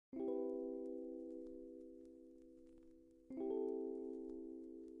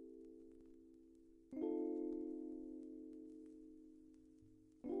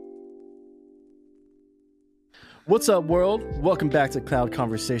What's up, world? Welcome back to Cloud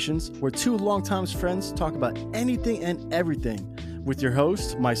Conversations, where two longtime friends talk about anything and everything. With your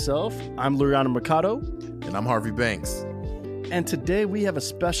host, myself, I'm Luriano Mercado. And I'm Harvey Banks. And today we have a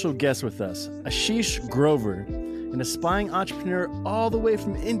special guest with us, Ashish Grover, an aspiring entrepreneur all the way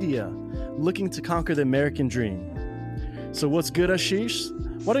from India, looking to conquer the American dream. So what's good, Ashish?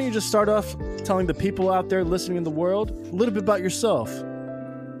 Why don't you just start off telling the people out there listening in the world a little bit about yourself?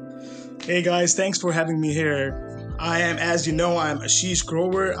 Hey guys, thanks for having me here. I'm Ashish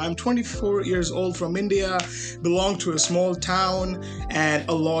Grover. I'm 24 years old from India, belong to a small town, and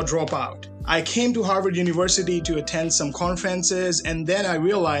a law dropout. I came to Harvard University to attend some conferences, and then I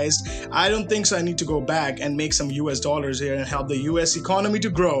realized I don't think so. I need to go back and make some US dollars here and help the US economy to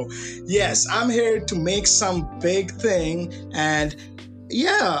grow. Yes, I'm here to make some big thing, and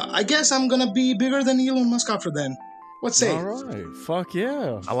yeah, I guess I'm gonna be bigger than Elon Musk after then. What say? All right. Fuck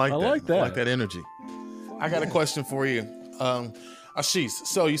yeah. I like that energy. I got a question for you. Ashish,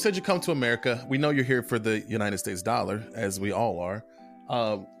 so you said you come to America. We know you're here for the United States dollar, as we all are.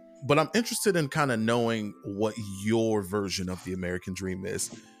 But I'm interested in kind of knowing what your version of the American dream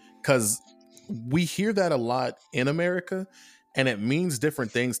is. Because we hear that a lot in America, and it means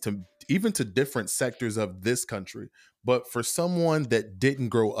different things to even to different sectors of this country. But for someone that didn't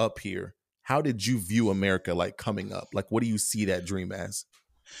grow up here, how did you view America like coming up? Like, what do you see that dream as?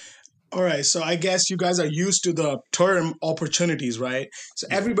 All right, so I guess you guys are used to the term opportunities, right? So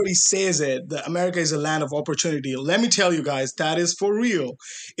everybody says it, that America is a land of opportunity. Let me tell you guys, that is for real.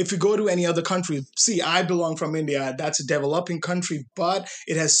 If you go to any other country, see, I belong from India. That's a developing country, but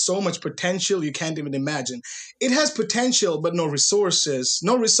it has so much potential you can't even imagine. It has potential, but no resources.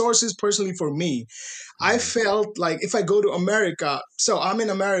 No resources personally for me. I felt like if I go to America, so I'm in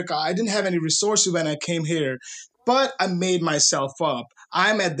America, I didn't have any resources when I came here, but I made myself up.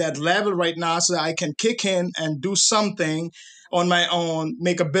 I'm at that level right now so that I can kick in and do something on my own,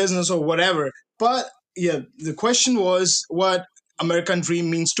 make a business or whatever. But yeah, the question was what American dream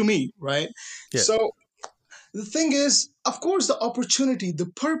means to me, right? Yeah. So the thing is, of course, the opportunity,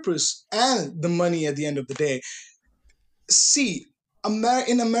 the purpose, and the money at the end of the day. See,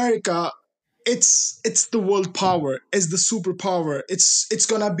 in America, it's the world power, it's the superpower. It's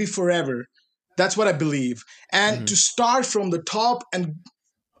gonna be forever. That's what I believe. And to start from the top, and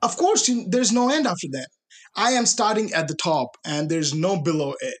of course, there's no end after that. I am starting at the top, and there's no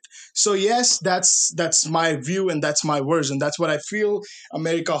below it. So yes, that's my view, and that's my version. That's what I feel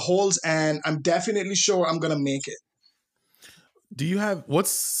America holds, and I'm definitely sure I'm gonna make it. Do you have what's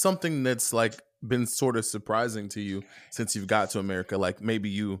something that's like been sort of surprising to you since you've got to America? Like maybe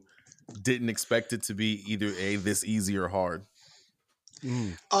you didn't expect it to be either this easy or hard.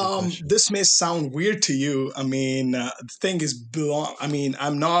 This may sound weird to you. I mean, the thing is,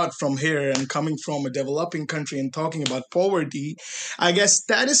 I'm not from here. I'm coming from a developing country and talking about poverty. I guess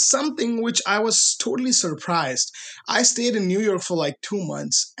that is something which I was totally surprised. I stayed in New York for like 2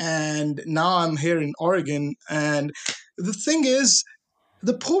 months, and now I'm here in Oregon. And the thing is,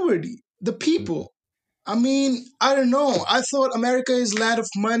 the poverty, the people. I mean, I don't know. I thought America is land of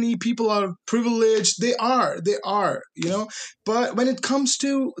money. People are privileged. They are. But when it comes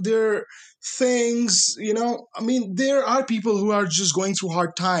to their things, I mean, there are people who are just going through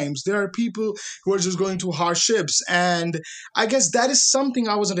hard times. There are people who are just going through hardships. And I guess that is something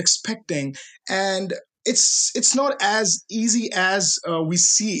I wasn't expecting. And it's not as easy as we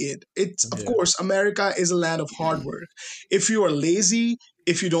see it. It's, of course, America is a land of hard work. If you are lazy,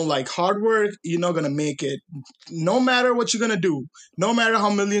 if you don't like hard work, you're not going to make it. No matter what you're going to do, no matter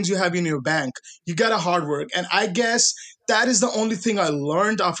how millions you have in your bank, you got to hard work. And I guess that is the only thing I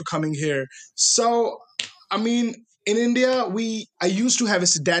learned after coming here. So, I mean, in India, I used to have a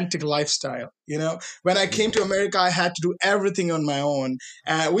sedantic lifestyle. When I came to America, I had to do everything on my own,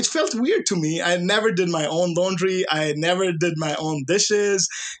 which felt weird to me. I never did my own laundry. I never did my own dishes.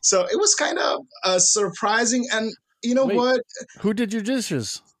 So it was kind of surprising. And you know Wait, what? Who did your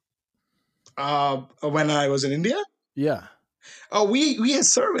dishes? When I was in India? Yeah. Oh, we had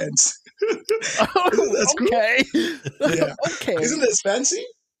servants. That's okay. Cool. Yeah. Okay. Isn't this fancy?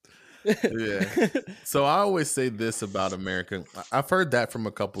 Yeah. So I always say this about America. I've heard that from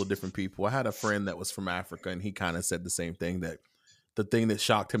a couple of different people. I had a friend that was from Africa, and he kind of said the same thing, that the thing that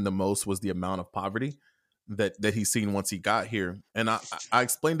shocked him the most was the amount of poverty that he's seen once he got here. And I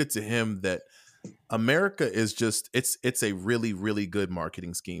explained it to him that America is just it's a really, really good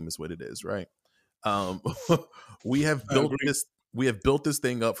marketing scheme is what it is, right? We have built this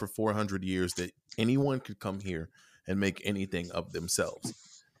thing up for 400 years that anyone could come here and make anything of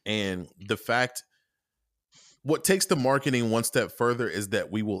themselves. And what takes the marketing one step further is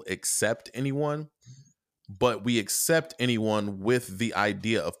that we will accept anyone, but we accept anyone with the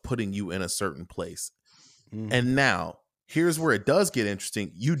idea of putting you in a certain place. And now, here's where it does get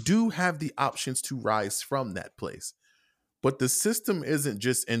interesting. You do have the options to rise from that place, but the system isn't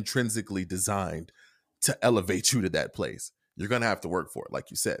just intrinsically designed to elevate you to that place. You're going to have to work for it,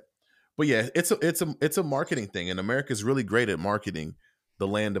 like you said. But yeah, it's a marketing thing, and America's really great at marketing the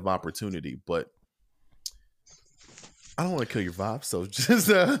land of opportunity. But I don't want to kill your vibe, so just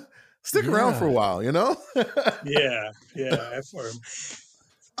stick around for a while, you know? Yeah, for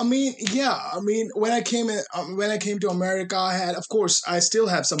I mean, yeah. I mean, when I came to America, I had, of course, I still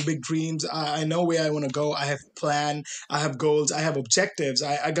have some big dreams. I know where I want to go. I have plan. I have goals. I have objectives.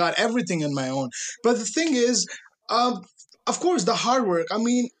 I got everything on my own. But the thing is, of course, the hard work. I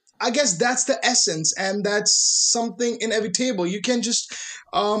mean, I guess that's the essence, and that's something inevitable. You can just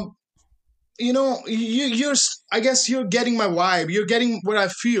um, you're I guess you're getting my vibe, you're getting what I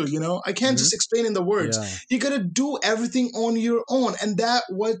feel. I can't Mhm. just explain in the words. Yeah. You gotta do everything on your own, and that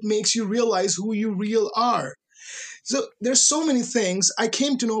what makes you realize who you real are. So there's so many things I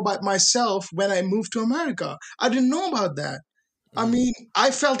came to know about myself when I moved to America. I didn't know about that. I Mm. mean,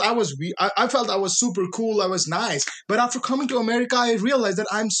 I felt I was super cool, I was nice, but after coming to America, I realized that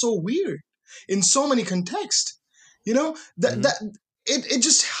I'm so weird in so many contexts. That Mhm. that it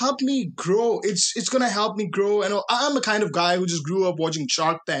just helped me grow. It's gonna help me grow, and I'm a kind of guy who just grew up watching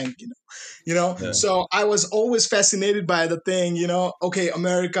Shark Tank. Yeah. So I was always fascinated by the thing. Okay,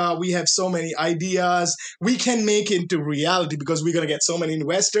 America, we have so many ideas, we can make it into reality because we're gonna get so many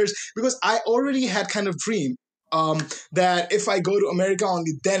investors. Because I already had kind of dream that if I go to America,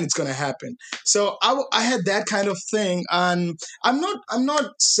 only then it's gonna happen. So I had that kind of thing, and I'm not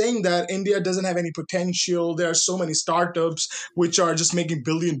saying that India doesn't have any potential. There are so many startups which are just making $1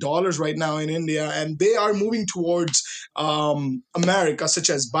 billion right now in India, and they are moving towards America, such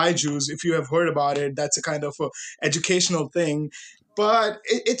as Byju's. If you have heard about it, that's a kind of a educational thing. But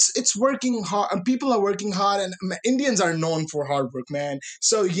it's working hard, and people are working hard, and Indians are known for hard work, man.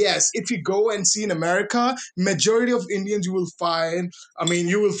 So yes, if you go and see in America, majority of Indians you will find, I mean,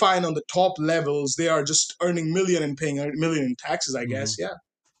 you will find on the top levels, they are just earning million and paying a million in taxes, I Mhm. guess. Yeah.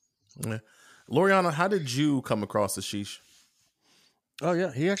 Yeah. Loriana, how did you come across Ashish? Oh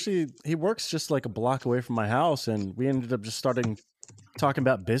yeah, he works just like a block away from my house, and we ended up just starting talking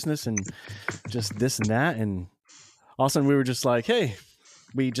about business and just this and that, and all of a sudden we were just like, hey,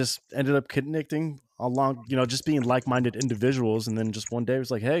 we just ended up connecting along, just being like-minded individuals, and then just one day it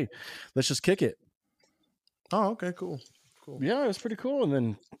was like, hey, let's just kick it. Oh, okay, cool. Yeah, it was pretty cool, and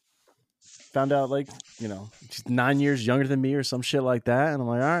then found out like she's 9 years younger than me or some shit like that, and I'm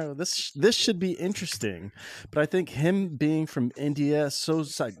like, all right, well, this should be interesting. But I think him being from India, so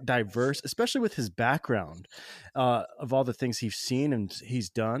diverse, especially with his background of all the things he's seen and he's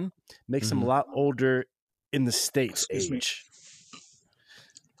done, makes him a Mhm. lot older in the states Excuse me. age,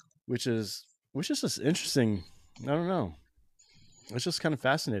 which is just interesting. I don't know, it's just kind of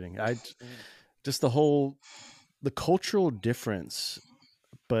fascinating. I just the cultural difference.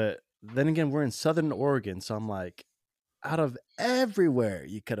 But then again, we're in Southern Oregon, so I'm like, out of everywhere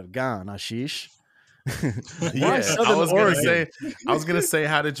you could have gone, Ashish. Why Yeah, Southern Oregon? I was gonna say,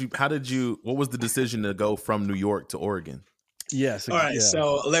 how did you, what was the decision to go from New York to Oregon? Yes, All right, yeah.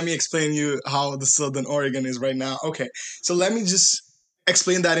 so let me explain you how the Southern Oregon is right now. Okay, so let me just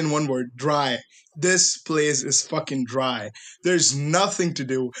explain that in one word: dry. This place is fucking dry. There's nothing to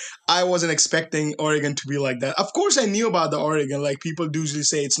do. I wasn't expecting Oregon to be like that. Of course, I knew about the Oregon. Like people usually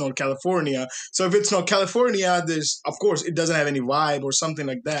say it's not California. So if it's not California, there's of course it doesn't have any vibe or something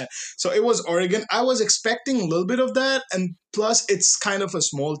like that. So it was Oregon. I was expecting a little bit of that, and plus it's kind of a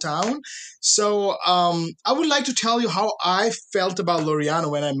small town. So I would like to tell you how I felt about Loriano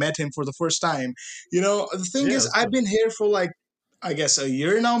when I met him for the first time. The thing Yeah, is, let's I've go. been here for like, I guess a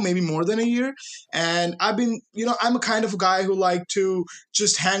year now, maybe more than a year. And I've been, I'm a kind of a guy who like to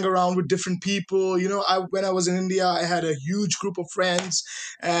just hang around with different people. When I was in India, I had a huge group of friends,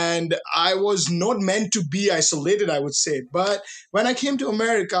 and I was not meant to be isolated, I would say. But when I came to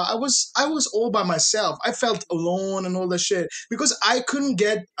America, I was all by myself. I felt alone and all that shit because I couldn't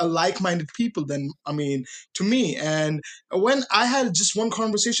get a like-minded people then, I mean, to me. And when I had just one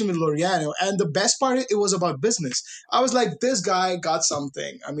conversation with Loriano, and the best part, it was about business. I was like, this guy got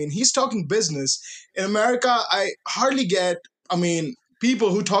something. I mean, he's talking business. In America, I hardly get, I mean, people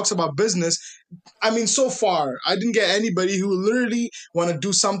who talks about business. I mean, so far, I didn't get anybody who literally want to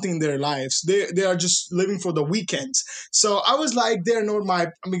do something in their lives. They are just living for the weekends. So I was like, they're not my,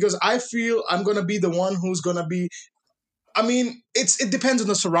 because I feel I'm gonna be the one who's gonna be I mean, it depends on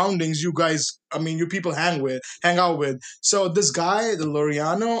the surroundings you guys. I mean, you people hang out with. So this guy, the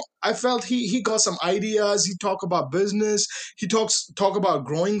Loriano, I felt he got some ideas. He talk about business. He talk about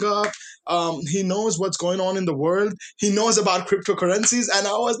growing up. He knows what's going on in the world. He knows about cryptocurrencies, and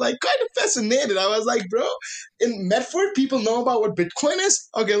I was like kind of fascinated. I was like, bro, in Medford, people know about what Bitcoin is.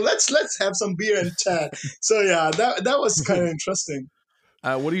 Okay, let's have some beer and chat. So yeah, that was kind of interesting.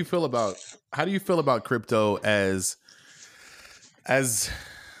 What do you feel about? How do you feel about crypto as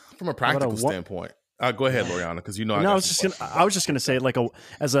from a practical standpoint? Go ahead, Loriana, because you know. I was just gonna say like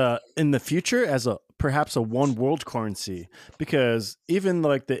in the future as perhaps a one world currency, because even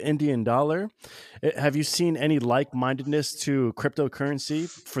like the Indian dollar, have you seen any like mindedness to cryptocurrency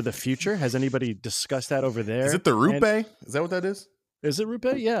for the future? Has anybody discussed that over there? Is it the rupee? Is that what that is? Is it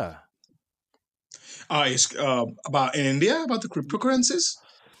rupee? Yeah. It's about in India about the cryptocurrencies.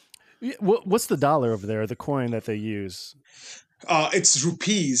 What's the dollar over there? The coin that they use? It's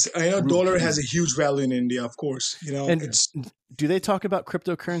rupees. I know dollar has a huge value in India, of course. You know, and do they talk about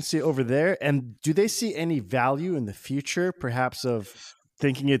cryptocurrency over there? And do they see any value in the future, perhaps, of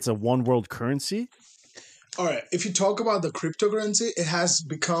thinking it's a one world currency? All right. If you talk about the cryptocurrency, it has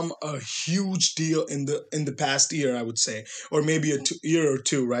become a huge deal in the past year, I would say, or maybe year or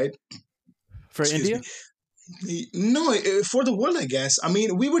two, right? For India? No, for the world, I guess. I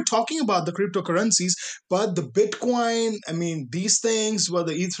mean, we were talking about the cryptocurrencies, but the Bitcoin, I mean, these things, well,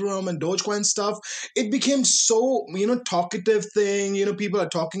 the Ethereum and Dogecoin stuff, it became so, talkative thing. People are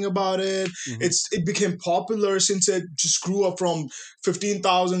talking about it. Mm-hmm. It became popular since it just grew up from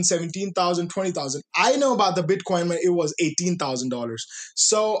 15,000, 17,000, 20,000. I know about the Bitcoin when it was $18,000.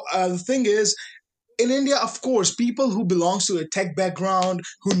 So the thing is, in India, of course, people who belongs to a tech background,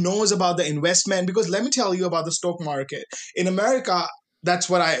 who knows about the investment, because let me tell you about the stock market. In America, that's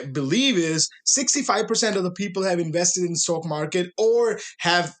what I believe is 65% of the people have invested in the stock market or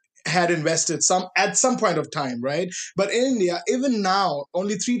have had invested at some point of time, right? But in India, even now,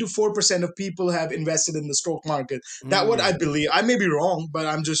 only 3 to 4% of people have invested in the stock market. That's what I believe. I may be wrong, but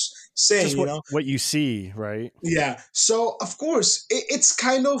I'm just saying, what you see, right? Yeah. So of course, it's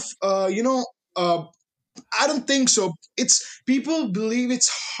kind of I don't think so. It's people believe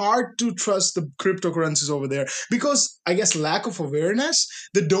it's hard to trust the cryptocurrencies over there because I guess lack of awareness.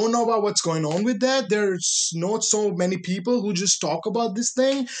 They don't know about what's going on with that. There's not so many people who just talk about this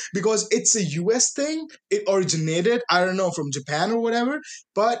thing because it's a US thing. It originated, I don't know, from Japan or whatever,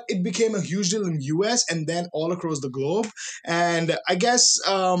 but it became a huge deal in the US and then all across the globe. And I guess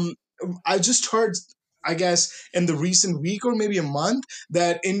I just heard, I guess, in the recent week or maybe a month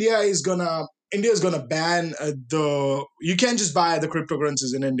that India is gonna ban you can't just buy the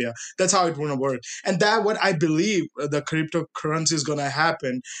cryptocurrencies in India. That's how it won't work. And that what I believe the cryptocurrency is going to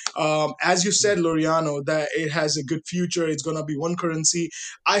happen. As you said, Loriano, that it has a good future. It's going to be one currency.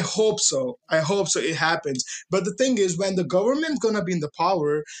 I hope so. It happens. But the thing is, when the government's going to be in the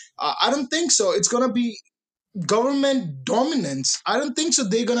power, I don't think so. It's going to be government dominance. I don't think so.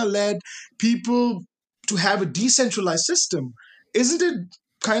 They're going to let people to have a decentralized system. Isn't it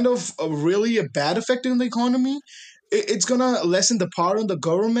kind of really a bad effect in the economy? It's going to lessen the power of the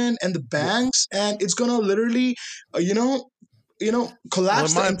government and the banks, and it's going to literally,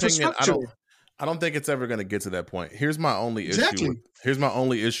 collapse the infrastructure. I don't think it's ever going to get to that point. Here's my only issue. Here's my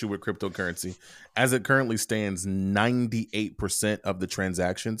only issue with cryptocurrency. As it currently stands, 98% of the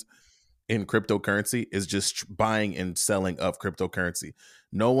transactions in cryptocurrency is just buying and selling of cryptocurrency.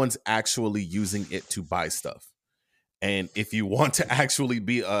 No one's actually using it to buy stuff. And if you want to actually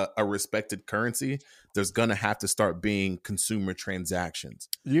be a respected currency, there's going to have to start being consumer transactions.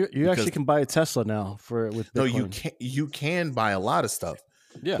 You actually can buy a Tesla now with Bitcoin. No, you can buy a lot of stuff.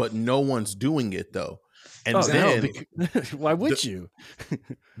 Yeah. But no one's doing it though. And why would you?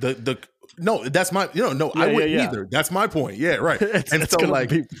 No, that's my I wouldn't either. That's my point. Yeah, right. And so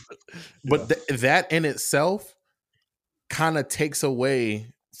that in itself kind of takes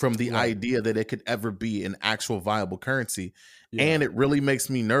away from the idea that it could ever be an actual viable currency. Yeah. And it really makes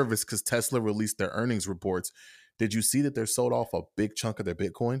me nervous because Tesla released their earnings reports. Did you see that they're sold off a big chunk of their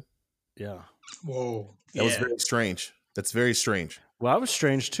Bitcoin? Yeah. Whoa. That was very strange. That's very strange. Well, I was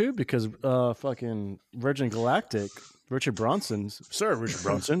strange too because fucking Virgin Galactic, Richard Branson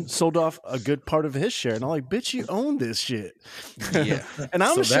sold off a good part of his share. And I'm like, bitch, you own this shit. Yeah. And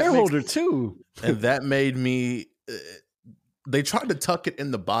I'm a shareholder too. And that made me... they tried to tuck it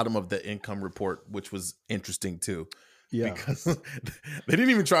in the bottom of the income report, which was interesting too. Yeah. Because they didn't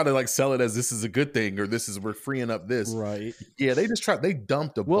even try to sell it as this is a good thing or we're freeing up this. Right. Yeah, they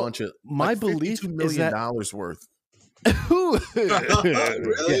dumped a bunch of my belief $52 million worth.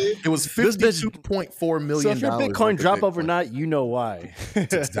 Really? It was This bitch- $52.4 million. So if your Bitcoin worth of drop Bitcoin. overnight, you know why.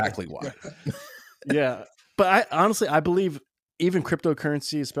 That's exactly why. Yeah, but I honestly I believe even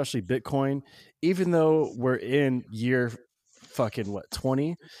cryptocurrency, especially Bitcoin, even though we're in year fucking what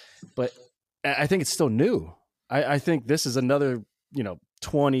 20, but I think it's still new. I think this is another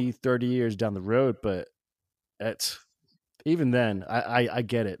 20, 30 years down the road, but it's even then I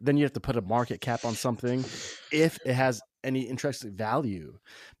get it. Then you have to put a market cap on something if it has any intrinsic value,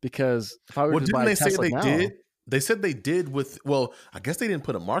 because if I were Well, to didn't buy they a say Tesla they now, did? They said they did with. Well, I guess they didn't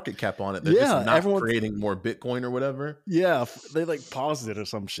put a market cap on it. They're Yeah, just not everyone- creating more Bitcoin or whatever. yeah, they like paused it or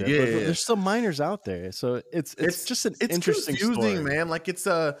some shit. Yeah, but yeah. there's still miners out there, so it's just an It's interesting confusing, story. man. Like it's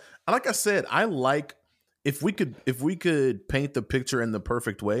like I said, I like if we could paint the picture in the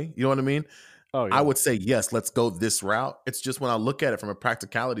perfect way. You know what I mean? Oh yeah, I would say yes, let's go this route. It's just when I look at it from a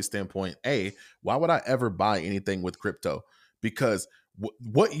practicality standpoint, why would I ever buy anything with crypto? Because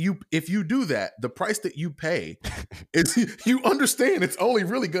if you do that, the price that you pay is you understand it's only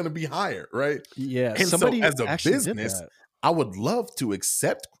really going to be higher, right? yeah. And Somebody so as a actually did business, that. I would love to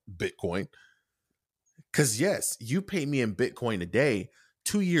accept Bitcoin because yes, you pay me in Bitcoin today.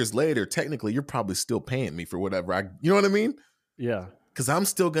 2 years later, technically, you're probably still paying me for whatever you know what I mean? Yeah, Because I'm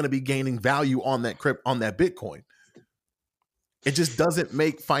still going to be gaining value on that Bitcoin. It just doesn't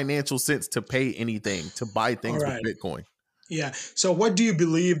make financial sense to pay anything to buy things All right. with Bitcoin. Yeah. So what do you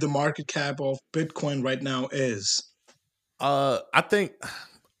believe the market cap of Bitcoin right now is? I think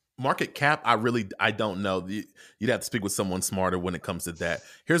market cap. I don't know. You'd have to speak with someone smarter when it comes to that.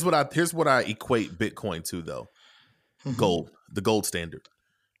 Here's what I equate Bitcoin to though. Mhm. Gold, the gold standard,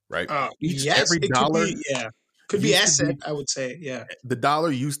 right? Yes, every it dollar could be used to asset, be- I would say. Yeah, the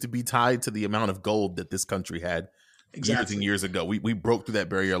dollar used to be tied to the amount of gold that this country had years exactly. and years ago. We broke through that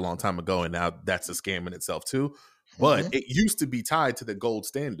barrier a long time ago, and now that's a scam in itself too. But it used to be tied to the gold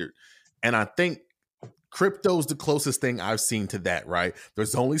standard, and I think crypto's the closest thing I've seen to that. Right?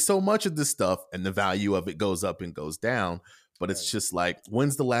 There's only so much of this stuff, and the value of it goes up and goes down. But it's just like,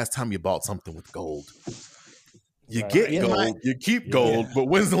 when's the last time you bought something with gold? You Right. get Yeah, gold, you keep gold, but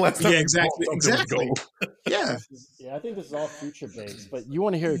when's the last time Yeah, you exactly, bought something exactly. with gold? Yeah. Yeah, I think this is all future based. But you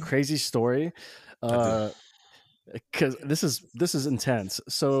want to hear a crazy story? I Because this is intense.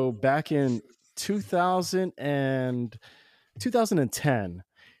 So back in 2010,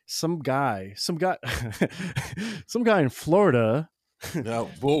 some guy some guy in Florida No,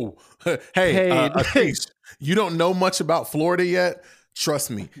 whoa. Hey, paid Ashish, you don't know much about Florida yet?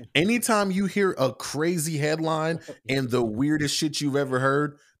 Trust me. Anytime you hear a crazy headline and the weirdest shit you've ever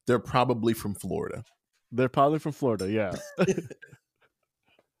heard, they're probably from Florida. they're probably from Florida, yeah.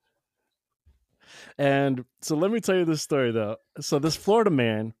 And so let me tell you this story though. So this Florida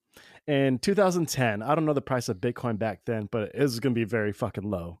man in 2010, I don't know the price of Bitcoin back then, but it was going to be very fucking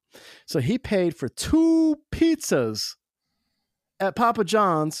low. So he paid for 2 pizzas at Papa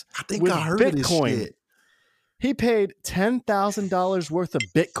John's I think with I heard of this Bitcoin. shit. He paid $10,000 worth of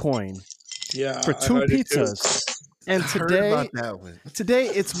Bitcoin Yeah. for I 2 heard it too. pizzas. And I heard today, about that one. today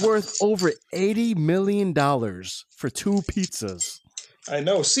it's worth over $80 million for 2 pizzas. I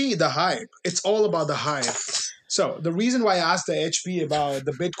know. See the hype. It's all about the hype. So the reason why I asked the HP about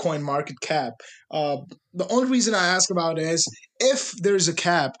the Bitcoin market cap, the only reason I ask about it is if there's a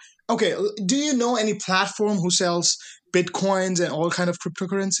cap. Okay, do you know any platform who sells Bitcoins and all kind of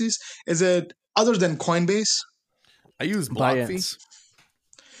cryptocurrencies? Is it other than Coinbase? I use BlockFi. Binance.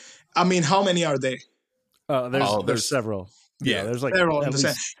 I mean, how many are they? There's there's- several. Yeah. There's like They're all at in the same.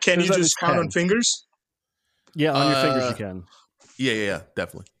 least- Can you there's at just least count 10. on fingers? Yeah, on your fingers Uh, you can. Yeah,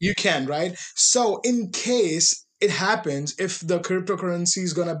 definitely. You can, right? So in case it happens, if the cryptocurrency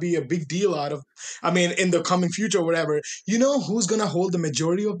is gonna be a big deal in the coming future or whatever, you know who's gonna hold the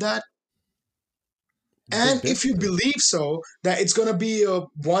majority of that? And Big if you business. believe so, that it's going to be a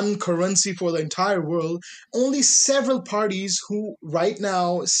one currency for the entire world, only several parties who right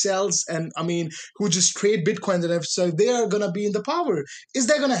now sells and who just trade Bitcoin and so they are going to be in the power. Is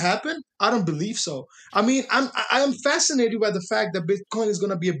that going to happen? I don't believe so. I'm fascinated by the fact that Bitcoin is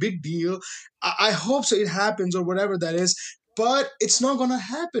going to be a big deal. I hope so. It happens or whatever that is. But it's not going to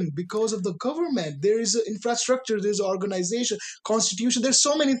happen because of the government. There is an infrastructure, there's an organization, constitution. There's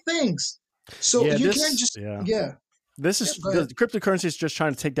so many things. So Yeah, you this- can't just yeah. This is go the ahead. cryptocurrency is just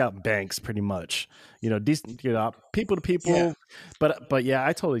trying to take down banks, pretty much. Decent, people to people. Yeah. But yeah,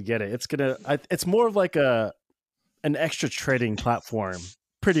 I totally get it. It's more of like an extra trading platform,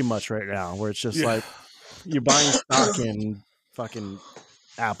 pretty much right now, where it's just Yeah. like you're buying stock in fucking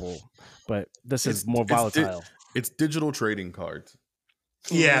Apple, but this is It's- more it's di- volatile. It's digital trading cards.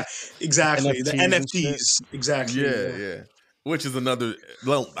 Yeah, exactly. The NFTs and shit. NFTs, exactly. Yeah. Which is another.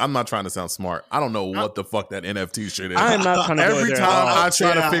 Well, I'm not trying to sound smart. I don't know what the fuck that NFT shit is. I am not trying to go Every there at time all. I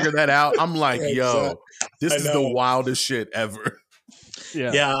try to Yeah. figure that out, I'm like, Exactly. yo, this I is the know. wildest shit ever.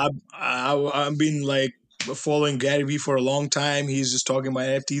 Yeah. I've been like following Gary Vee for a long time. He's just talking about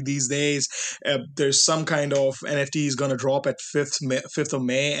NFT these days. There's some kind of NFT is gonna drop at 5th of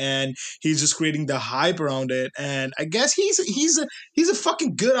May, and he's just creating the hype around it. And I guess he's a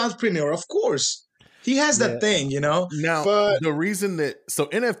fucking good entrepreneur. Of course, he has Yeah. that thing, you know. Now, But the reason that so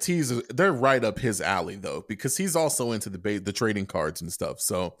NFTs they're right up his alley though, because he's also into the trading cards and stuff.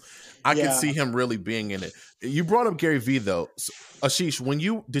 So I can Yeah. see him really being in it. You brought up Gary Vee though. So, Ashish,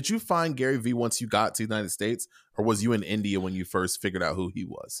 did you find Gary Vee once you got to the United States, or was you in India when you first figured out who he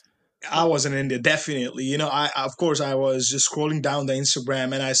was? I was in India, definitely. You know, I of course I was just scrolling down the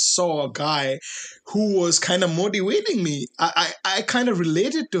Instagram and I saw a guy who was kind of motivating me. I kind of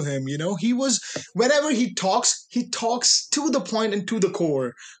related to him, you know. Whenever he talks to the point and to the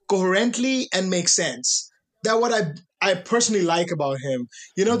core, coherently and makes sense. That what I personally like about him.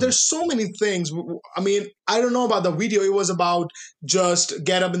 You know, there's so many things. I mean, I don't know about the video. It was about just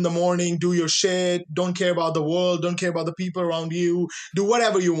get up in the morning, do your shit, don't care about the world, don't care about the people around you, do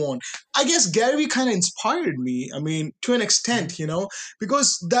whatever you want. I guess Gary Vee kind of inspired me. I mean, to an extent, you know,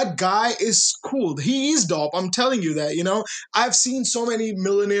 because that guy is cool. He is dope. I'm telling you that, you know. I've seen so many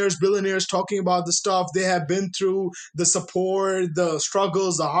millionaires, billionaires talking about the stuff they have been through, the support, the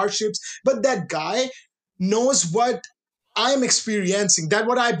struggles, the hardships. But that guy knows what I'm experiencing. That's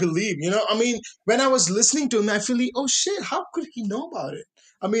what I believe, you know. I mean, when I was listening to him, I feel like, oh shit, how could he know about it?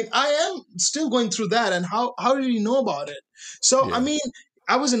 I mean, I am still going through that, and how did he know about it? So, I Yeah. mean,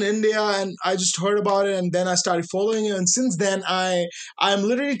 I was in India and I just heard about it, and then I started following him, and since then, I'm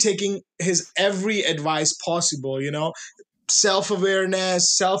literally taking his every advice possible, you know, self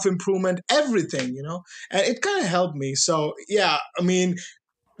awareness, self improvement, everything, you know, and it kind of helped me. So, yeah, I mean,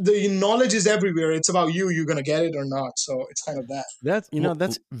 the knowledge is everywhere. It's about you. You're gonna get it or not. So it's kind of that.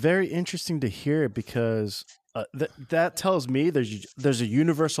 That's very interesting to hear because that tells me there's a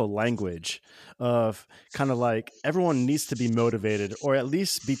universal language of kind of like everyone needs to be motivated or at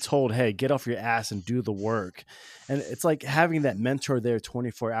least be told, hey, get off your ass and do the work. And it's like having that mentor there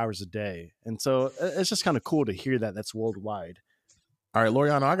 24 hours a day. And so it's just kind of cool to hear that that's worldwide. All right,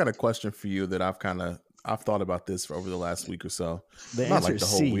 Loriano, I got a question for you that I've thought about this for over the last week or so. The Not answer like the is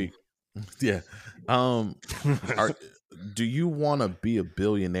whole C. week. Yeah. Do you want to be a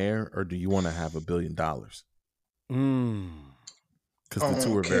billionaire or do you want to have $1 billion? Because the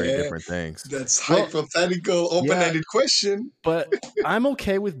two are very different things. That's hypothetical, open-ended question. But I'm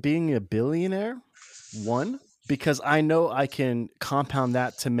okay with being a billionaire. One, because I know I can compound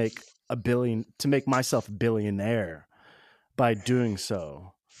that to make myself a billionaire by doing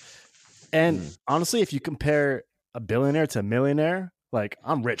so. And honestly, if you compare a billionaire to a millionaire, like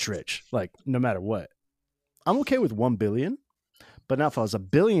I'm rich, like no matter what. I'm okay with 1 billion. But now if I was a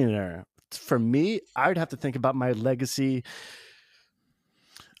billionaire, for me, I would have to think about my legacy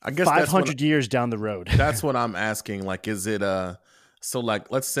I guess 500 years down the road. That's what I'm asking. Like, is it so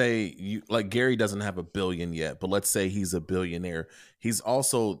like, let's say Gary doesn't have $1 billion yet, but let's say he's a billionaire. He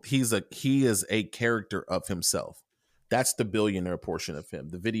is a character of himself. That's the billionaire portion of him,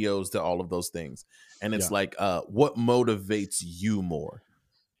 the videos, all of those things. And it's like, what motivates you more?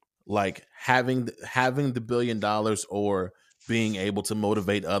 Like having the $1 billion or being able to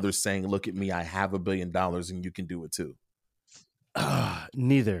motivate others saying, look at me, I have $1 billion and you can do it too.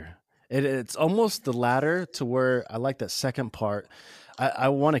 Neither. It's almost the latter to where I like that second part. I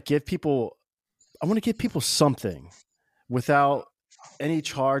want to give people something without any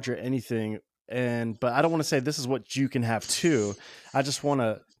charge or anything. But I don't want to say this is what you can have too. I just want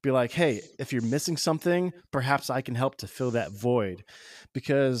to be like, hey, if you're missing something, perhaps I can help to fill that void.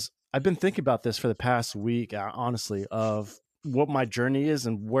 Because I've been thinking about this for the past week, honestly, of what my journey is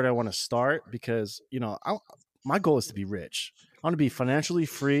and where I want to start. Because, my goal is to be rich. I want to be financially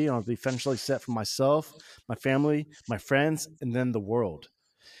free. I want to be financially set for myself, my family, my friends, and then the world.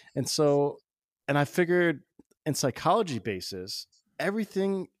 And I figured in psychology basis,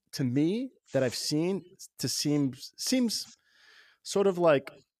 everything to me that I've seen seems sort of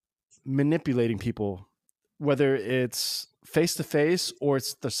like manipulating people, whether it's face to face or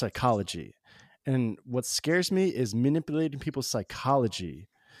it's the psychology. And what scares me is manipulating people's psychology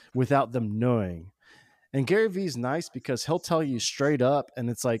without them knowing. And Gary Vee is nice because he'll tell you straight up, and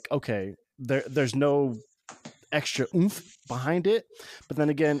it's like, okay, there's no extra oomph behind it. But then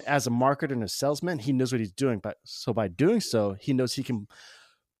again, as a marketer and a salesman, he knows what he's doing. But so by doing so, he knows he can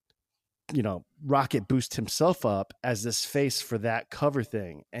rocket boost himself up as this face for that cover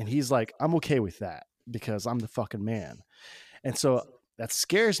thing. And he's like, I'm okay with that because I'm the fucking man. And so that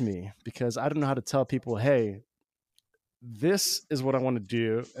scares me because I don't know how to tell people, hey, this is what I want to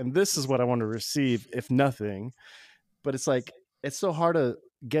do and this is what I want to receive, if nothing. But it's like, it's so hard to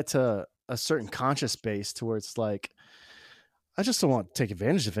get to a certain conscious base to where it's like, I just don't want to take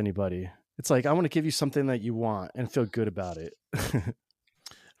advantage of anybody. It's like, I want to give you something that you want and feel good about it.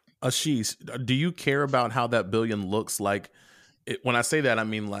 Ashish, do you care about how that billion looks like? When I say that, I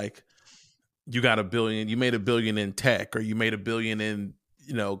mean like you got $1 billion, you made $1 billion in tech, or you made $1 billion in,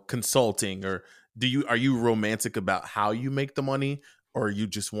 consulting, or are you romantic about how you make the money, or are you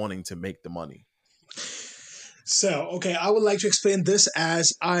just wanting to make the money? So, okay, I would like to explain this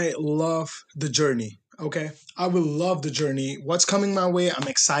as I love the journey. Okay, I will love the journey. What's coming my way, I'm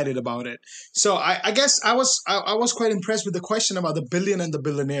excited about it. So I guess I was quite impressed with the question about the billion and the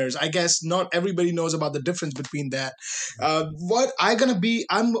billionaires. I guess not everybody knows about the difference between that. What I gonna be?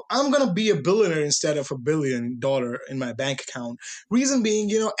 I'm gonna be a billionaire instead of $1 billion in my bank account. Reason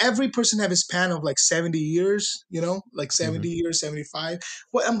being, every person have a span of like 70 years. Like 70 years, 75.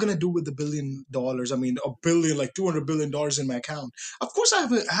 What I'm gonna do with the $1 billion? I mean, a billion, like $200 billion in my account. Of course, I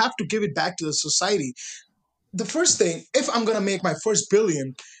have to give it back to the society. The first thing, if I'm going to make my first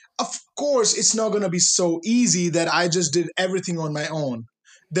billion, of course, it's not going to be so easy that I just did everything on my own.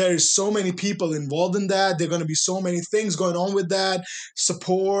 There's so many people involved in that. There are going to be so many things going on with that.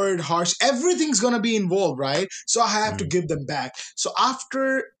 Support, harsh, everything's going to be involved, right? So I have to give them back. So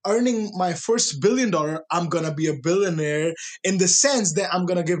after earning my first $1 billion, I'm going to be a billionaire in the sense that I'm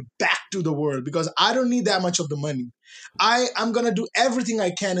going to give back to the world because I don't need that much of the money. I'm going to do everything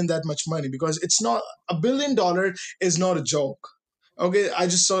I can in that much money because it's not $1 billion is not a joke. Okay, I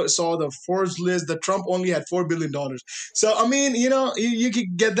just saw the Forbes list that Trump only had $4 billion. So I mean, you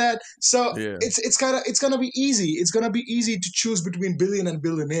can get that. So Yeah. it's gonna be easy. It's gonna be easy to choose between billion and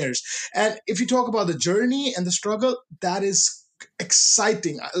billionaires. And if you talk about the journey and the struggle, that is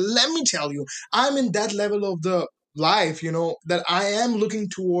exciting. Let me tell you, I'm in that level of the life, that I am looking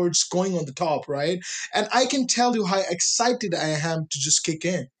towards going on the top, right? And I can tell you how excited I am to just kick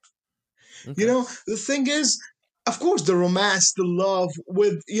in. Okay. The thing is, of course, the romance, the love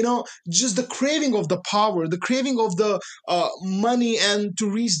with, just the craving of the power, the craving of the money and to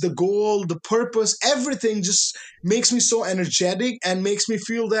reach the goal, the purpose, everything just makes me so energetic and makes me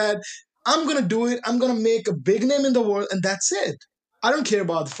feel that I'm going to do it. I'm going to make a big name in the world and that's it. I don't care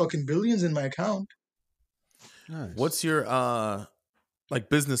about the fucking billions in my account. Nice. What's your like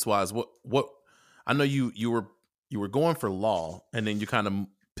business wise? What I know you were going for law and then you kind of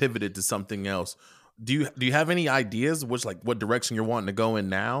pivoted to something else. Do you have any ideas what direction you're wanting to go in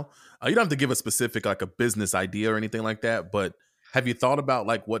now? You don't have to give a specific like a business idea or anything like that, but have you thought about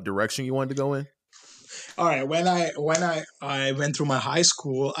like what direction you wanted to go in? All right, when I went through my high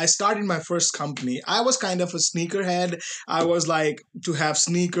school, I started my first company. I was kind of a sneakerhead. I was like to have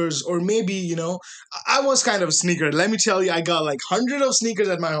sneakers, or maybe I was kind of a sneaker. Let me tell you, I got like hundreds of sneakers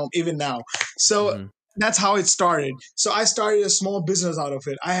at my home even now. So that's how it started. So I started a small business out of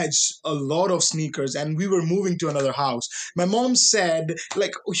it. I had a lot of sneakers and we were moving to another house. My mom said,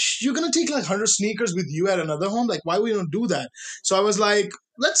 like, you're going to take like 100 sneakers with you at another home? Like, why we don't do that? So I was like,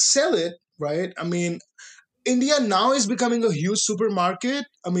 let's sell it, right? I mean, India now is becoming a huge supermarket.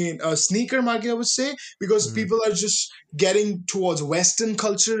 I mean, a sneaker market, I would say, because people are just getting towards Western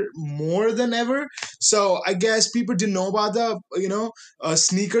culture more than ever. So I guess people didn't know about the,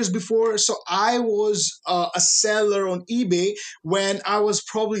 sneakers before. So I was a seller on eBay when I was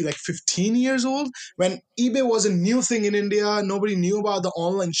probably like 15 years old. When eBay was a new thing in India, nobody knew about the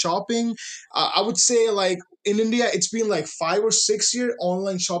online shopping. I would say like in India, it's been like 5 or 6 years,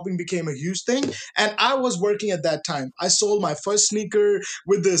 online shopping became a huge thing. And I was working at that time. I sold my first sneaker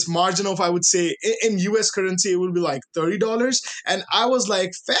with this margin of, I would say, in US currency, it would be like $30. And I was like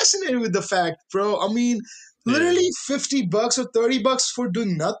fascinated with the fact, bro, I mean, literally $50 or $30 for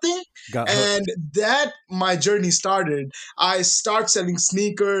doing nothing. And that my journey started. I started selling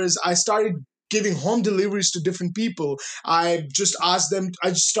sneakers. I started giving home deliveries to different people. I just asked them, I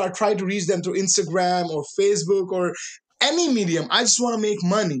just start trying to reach them through Instagram or Facebook or any medium. I just want to make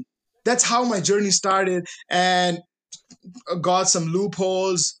money. That's how my journey started. And got some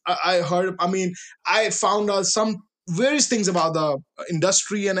loopholes. I found out some various things about the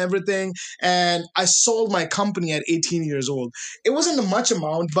industry and everything. And I sold my company at 18 years old. It wasn't a much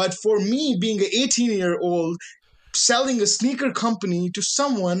amount, but for me being an 18-year-old, selling a sneaker company to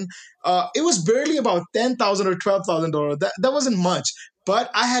someone, it was barely about $10,000 or $12,000. That wasn't much.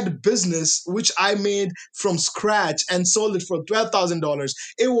 But I had a business which I made from scratch and sold it for $12,000.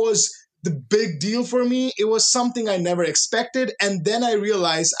 It was the big deal for me. It was something I never expected. And then I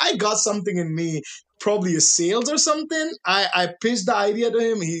realized I got something in me, probably a sales or something. I pitched the idea to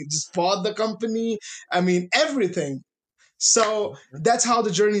him. He just bought the company. I mean, everything. So that's how the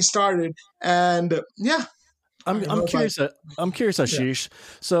journey started. And yeah, I I'm hope I, curious. I'm curious, yeah. Ashish.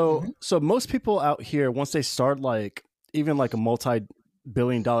 So Mhm. so most people out here, once they start like even like a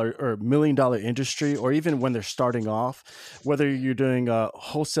multi-billion-dollar or $1 million industry, or even when they're starting off, whether you're doing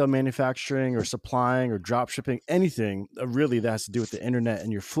wholesale manufacturing or supplying or drop shipping, anything really that has to do with the internet,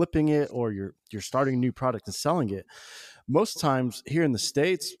 and you're flipping it or you're starting a new product and selling it. Most times here in the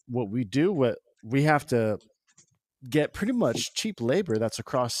States, what we have to get pretty much cheap labor that's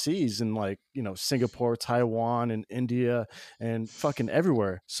across seas in like, Singapore, Taiwan, and India and fucking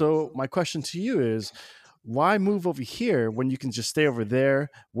everywhere. So my question to you is, why move over here when you can just stay over there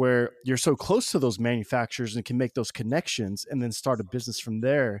where you're so close to those manufacturers and can make those connections and then start a business from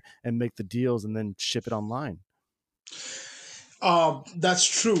there and make the deals and then ship it online? That's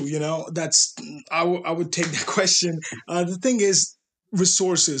true. That's I would take that question. The thing is,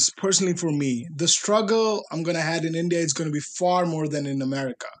 resources. Personally, for me, the struggle I'm gonna have in India is gonna be far more than in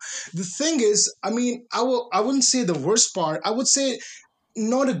America. The thing is, I mean, I wouldn't say the worst part. I would say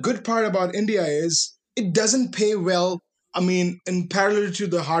not a good part about India is it doesn't pay well. I mean, in parallel to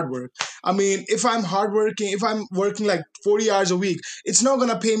the hard work. I mean, if I'm working like 40 hours a week, it's not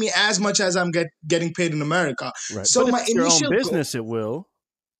gonna pay me as much as I'm getting paid in America. Right. So But if my it's your own initial goal, business, it will.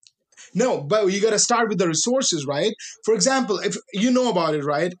 no, but you got to start with the resources, right? For example, if you know about it,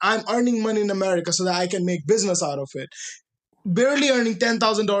 right? I'm earning money in America so that I can make business out of it. Barely earning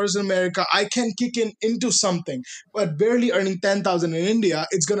 $10,000 in America, I can kick in into something. But barely earning 10,000 in India,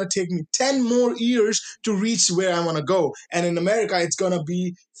 it's gonna take me 10 more years to reach where I want to go. And in America, it's gonna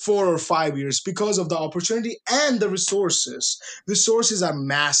be 4 or 5 years because of the opportunity and the resources. Resources are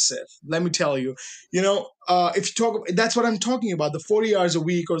massive. Let me tell you. If you talk, that's what I'm talking about. The 40 hours a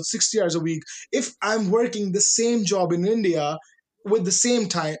week or 60 hours a week. If I'm working the same job in India with the same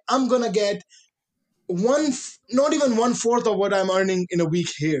time, I'm gonna get not even one fourth of what I'm earning in a week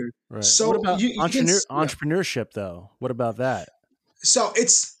here. Right. What So about you can, yeah. entrepreneurship though? What about that? So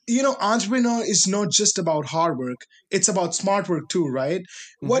it's, entrepreneur is not just about hard work. It's about smart work too, right?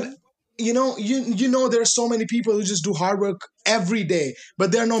 What Hmm. there are so many people who just do hard work every day,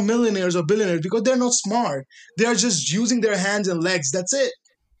 but they're not millionaires or billionaires because they're not smart. They're just using their hands and legs. That's it.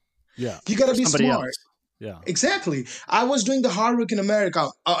 Yeah. You got For to be somebody smart. else. Yeah. Exactly. I was doing the hard work in America,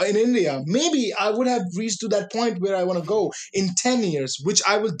 in India. Maybe I would have reached to that point where I want to go in 10 years, which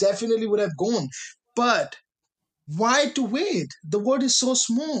I would definitely would have gone. But why to wait? The world is so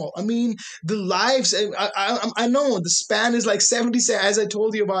small. I mean, the lives, I know the span is like 70, as I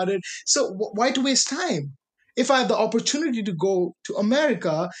told you about it. So why to waste time? If I have the opportunity to go to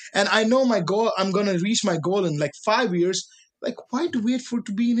America and I know my goal, I'm going to reach my goal in like 5 years, like why to wait for it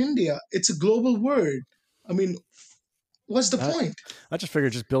to be in India? It's a global world. I mean, what's the I, point? I just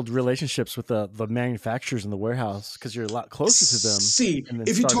figured just build relationships with the manufacturers in the warehouse because you're a lot closer to them, See, and then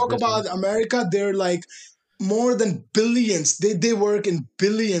if you start a talk about business. America, they're like more than billions. They work in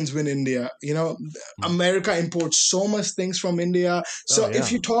billions with India. Mm. America imports so much things from India. Oh So yeah.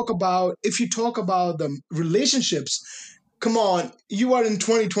 if you talk about the relationships, come on, you are in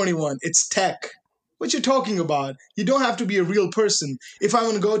 2021. It's tech. What you talking about? You don't have to be a real person. If I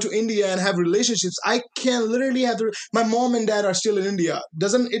want to go to India and have relationships, I can literally have my mom and dad are still in India.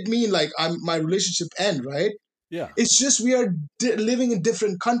 Doesn't it mean like my relationship end, right? Yeah. It's just we are living in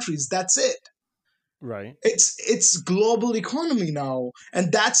different countries. That's it. Right. It's global economy now,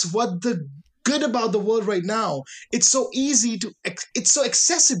 and that's what the good about the world right now. It's so easy to. It's so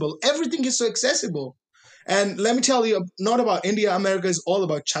accessible. Everything is so accessible. And let me tell you, not about India. America is all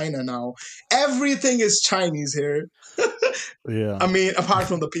about China now. Everything is Chinese here. Yeah. I mean, apart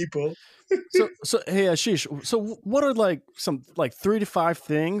from the people. So hey Ashish, so what are like some like 3 to 5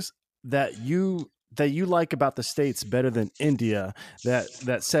 things that you like about the States better than India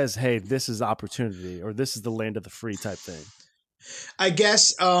that says, hey, this is opportunity or this is the land of the free type thing? I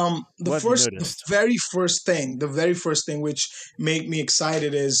guess What have you noticed? the very first thing which make me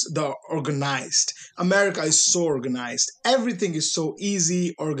excited is the organized. America is so organized. Everything is so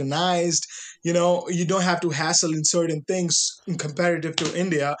easy, organized. You don't have to hassle in certain things in comparative to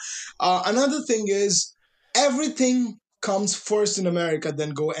India. Another thing is everything comes first in America,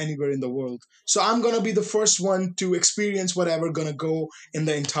 then go anywhere in the world. So I'm gonna be the first one to experience whatever gonna go in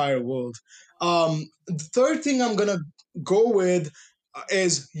the entire world. The third thing I'm gonna go with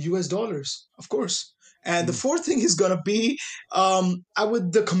is US dollars, of course. And the Mm. fourth thing is going to be I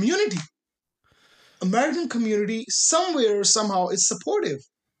would the community. American community somewhere or somehow is supportive.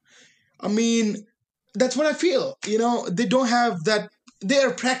 I mean, that's what I feel. They don't have that. They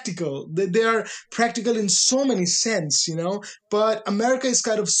are practical. They are practical in so many sense. But America is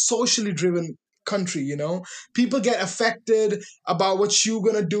kind of socially driven country. People get affected about what you're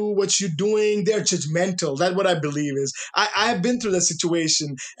gonna do, what you're doing. They're judgmental. That's what I believe is. I have been through that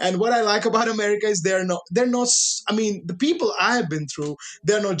situation, and what I like about America is they're not. They're not. I mean, the people I have been through,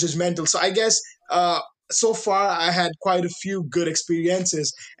 they're not judgmental. So I guess. So far, I had quite a few good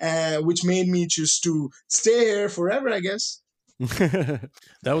experiences, which made me choose to stay here forever, I guess.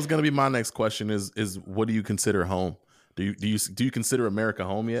 That was going to be my next question: is what do you consider home? Do you consider America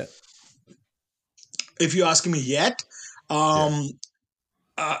home yet? If you're asking me yet, um,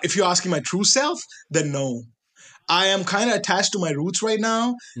 if you're asking my true self, then no. I am kind of attached to my roots right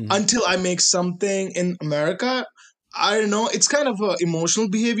now until I make something in America. I don't know. It's kind of an emotional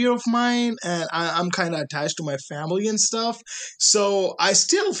behavior of mine, and I'm kind of attached to my family and stuff. So I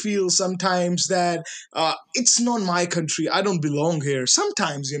still feel sometimes that it's not my country. I don't belong here.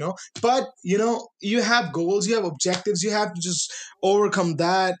 Sometimes, But you have goals, you have objectives. You have to just overcome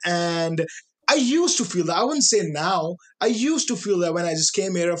that. And I used to feel that. I wouldn't say now. I used to feel that when I just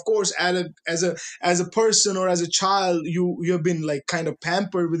came here. Of course, as a person or as a child, you have been like kind of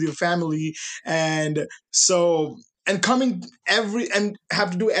pampered with your family, and so and coming and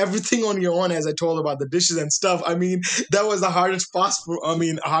have to do everything on your own, as I told about the dishes and stuff. I mean, that was the hardest part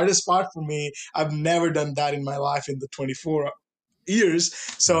for me. I've never done that in my life in the 24 years.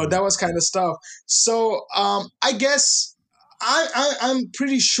 So that was kind of stuff. So I guess I'm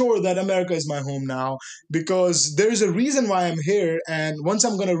pretty sure that America is my home now, because there's a reason why I'm here. And once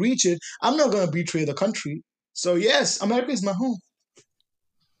I'm going to reach it, I'm not going to betray the country. So yes, America is my home.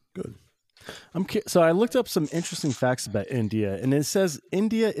 Good. So I looked up some interesting facts about India, and it says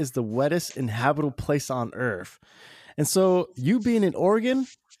India is the wettest inhabitable place on Earth. And so you being in Oregon,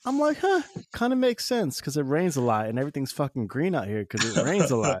 I'm like, kind of makes sense because it rains a lot and everything's fucking green out here because it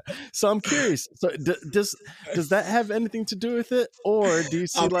rains a lot. So I'm curious. So does that have anything to do with it, or do you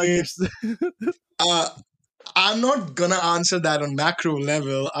see I'm not gonna answer that on macro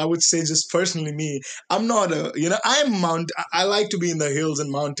level. I would say just personally me. I'm not I like to be in the hills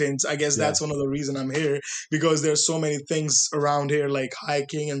and mountains. I guess that's one of the reason I'm here, because there's so many things around here like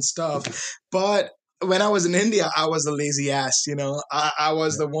hiking and stuff. But when I was in India, I was a lazy ass, I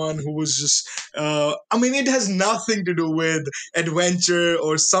was the one who was just, it has nothing to do with adventure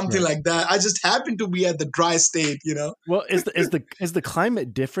or something like that. I just happened to be at the dry state, Well, is the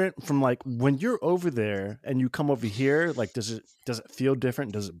climate different from like when you're over there and you come over here? Like, does it feel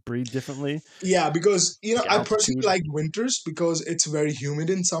different? Does it breathe differently? Yeah, because, I personally like winters because it's very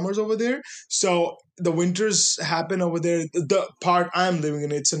humid in summers over there. So the winters happen over there. The part I'm living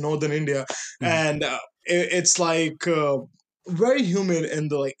in, it's in northern India, and it's like very humid in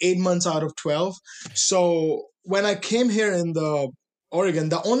the like 8 months out of 12. So when I came here in the Oregon,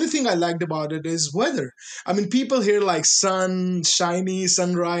 the only thing I liked about it is weather. I mean, people here like sun, shiny,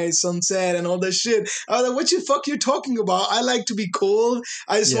 sunrise, sunset, and all that shit. I was like, what the fuck you talking about? I like to be cold.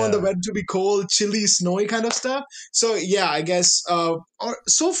 I just want the weather to be cold, chilly, snowy kind of stuff. So yeah, I guess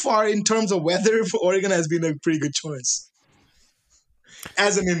so far in terms of weather, Oregon has been a pretty good choice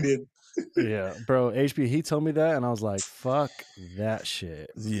as an Indian. Yeah, bro, HB, he told me that, and I was like, "Fuck that shit."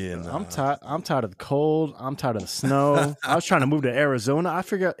 Yeah, I'm tired. I'm tired of the cold. I'm tired of the snow. I was trying to move to Arizona. I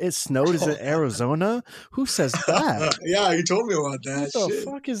figured it snowed. Is it Arizona? Who says that? Yeah, you told me about that. What the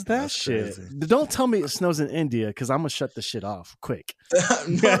fuck is that shit? Crazy. Don't tell me it snows in India, because I'm gonna shut the shit off quick.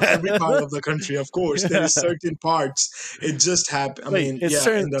 Not every part of the country, of course. There are certain parts. It just happened.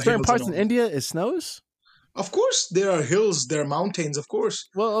 Certain parts in India it snows. Of course, there are hills, there are mountains, of course.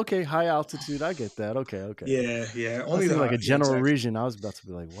 Well, okay, high altitude, I get that. Okay. Yeah. Only like a general region. I was about to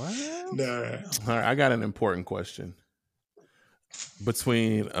be like, what? No. All right, I got an important question.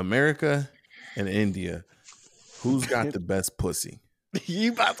 Between America and India, who's got the best pussy? I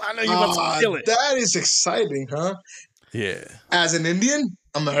know you about to kill it. That is exciting, huh? Yeah. As an Indian,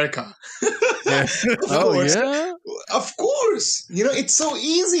 America. Yeah? Of course. It's so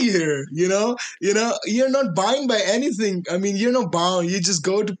easy here. You're not bound by anything. I mean, you're not bound. You just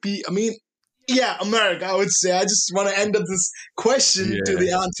go to America, I would say. I just want to end up this question to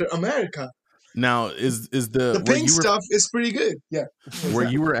the answer, America. Now, is the pink stuff is pretty good. Yeah. Where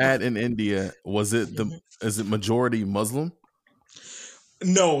you were at in India, is it majority Muslim?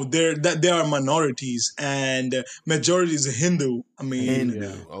 No, there are minorities, and majority is Hindu. I mean,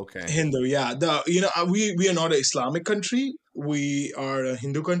 Hindu. Okay. Hindu, yeah. We are not an Islamic country. We are a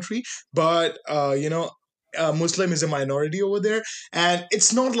Hindu country, but Muslim is a minority over there, and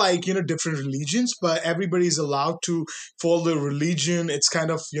it's not like different religions, but everybody is allowed to follow their religion. It's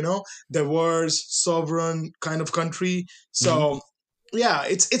kind of diverse, sovereign kind of country. Mhm. So yeah,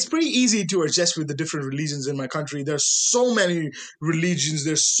 it's pretty easy to adjust with the different religions in my country. There's so many religions,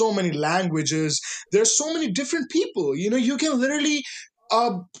 there's so many languages, there's so many different people. You can literally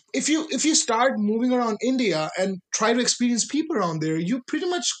uh, if you start moving around India and try to experience people around there, you pretty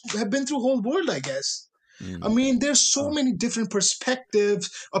much have been through whole world, I guess. I Mm. mean, there's so Oh. many different perspectives,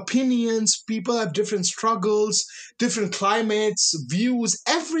 opinions. People have different struggles, different climates, views.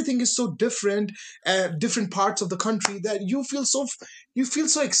 Everything is so different at different parts of the country that you feel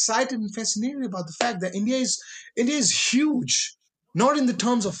so excited and fascinated about the fact that India is huge, not in the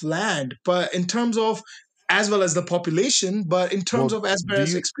terms of land, but in terms of as well as the population, but in terms Well, of as well do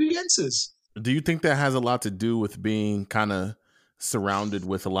as you experiences. do you think that has a lot to do with being kind of surrounded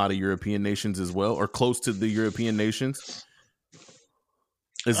with a lot of European nations as well, or close to the European nations?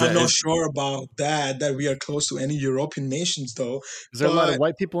 Is I'm that not is sure about that we are close to any European nations though, Is there a lot of but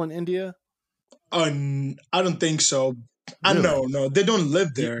white people in India? I don't think so. Really? No, they don't live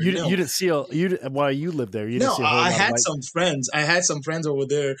You there. you, No, you didn't see while you lived there. You didn't no. see a whole I lot of had white. some friends. I had some friends over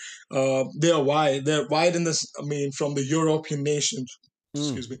there. They are white. They're white in this. I mean, from the European nations.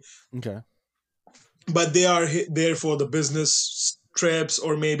 Mm, Excuse me. okay. But they are there for the business trips,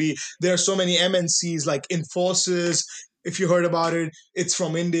 or maybe there are so many MNCs like Infosys. If you heard about it, it's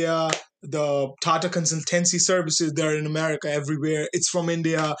from India. The Tata Consultancy Services, they're in America everywhere. It's from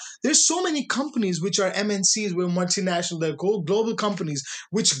India. There's so many companies which are MNCs, we're multinational, they're global companies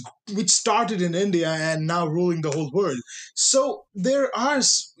which started in India and now ruling the whole world. So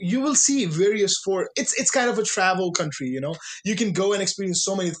you will see various for it's kind of a travel country. You can go and experience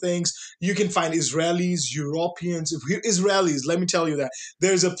so many things. You can find Israelis, Europeans, Israelis. Let me tell you that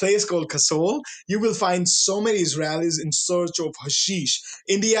there's a place called Kasol. You will find so many Israelis in search of hashish.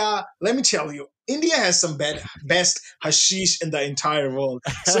 India, let me tell you, India has some best hashish in the entire world.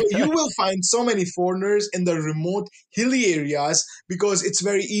 So you will find so many foreigners in the remote hilly areas because it's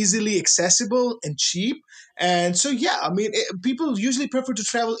very easily accessible and cheap. And so, yeah, I mean, people usually prefer to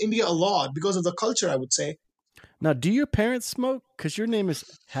travel India a lot because of the culture, I would say. Now, do your parents smoke? Because your name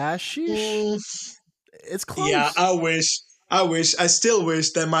is Hashish. Mm, It's Yeah, close. I wish. I still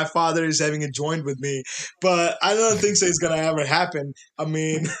wish that my father is having a joint with me, but I don't think so. It's gonna ever happen. I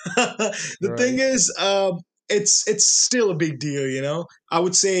mean, the thing Right. is, it's still a big deal. I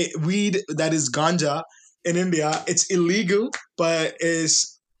would say weed, that is ganja, in India, it's illegal, but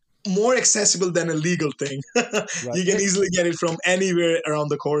is more accessible than a legal thing. Right. You can easily get it from anywhere around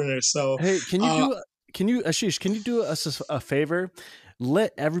the corner. So, Hey, uh, can you, Ashish, can you do us a favor?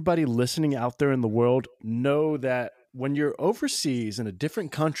 Let everybody listening out there in the world know that when you're overseas in a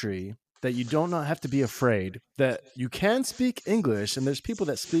different country, that you do not have to be afraid, that you can speak English, and there's people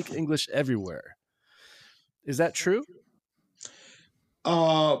that speak English everywhere. Is that true?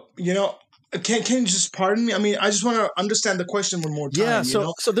 uh, you know, can you just pardon me? I mean, I just want to understand the question one more Yeah, time.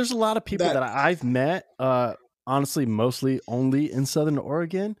 so there's a lot of people That that I've met, honestly, mostly only in Southern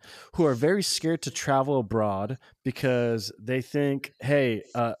Oregon, who are very scared to travel abroad because they think, hey,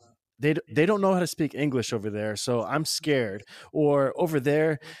 they don't know how to speak English over there, so I'm scared. Or over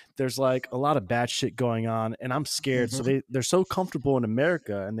there, there's like a lot of bad shit going on, and I'm scared. So Mhm. they're so comfortable in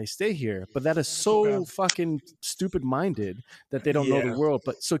America and they stay here, but that is Okay. so fucking stupid minded that they don't know the Yeah. world.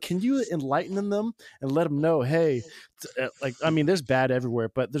 But so can you enlighten them and let them know, hey, like I mean, there's bad everywhere,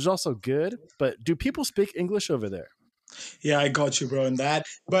 but there's also good. But do people speak English over there? Yeah, I got you, bro, in that.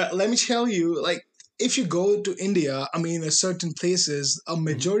 But let me tell you, like, if you go to India, I mean, certain places, a Mhm.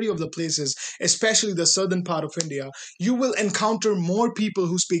 majority of the places, especially the southern part of India, you will encounter more people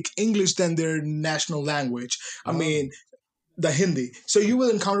who speak English than their national language. I Oh, mean, the Hindi. So you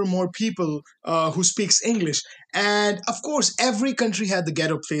will encounter more people who speaks English. And of course, every country had the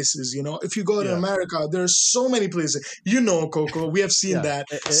ghetto places. If you go to yeah, America, there are so many places. Coco, we have seen yeah. that.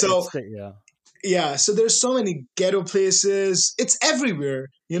 It's So yeah. yeah, so there's so many ghetto places. It's everywhere.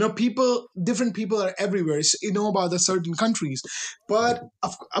 Different people are everywhere. So you know about the certain countries, but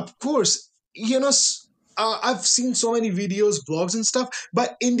of course, I've seen so many videos, blogs, and stuff.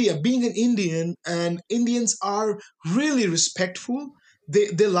 But India, being an Indian, and Indians are really respectful.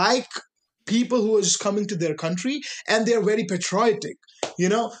 They like people who are just coming to their country, and they're very patriotic.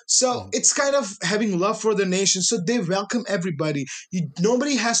 So Mhm. it's kind of having love for the nation. So they welcome everybody.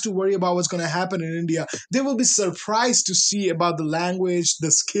 Nobody has to worry about what's going to happen in India. They will be surprised to see about the language,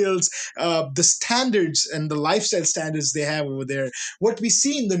 the skills, the standards, and the lifestyle standards they have over there. What we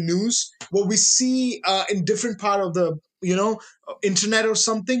see in the news, what we see in different part of the internet or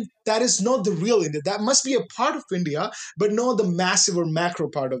something, that is not the real India. That must be a part of India, but not the massive or macro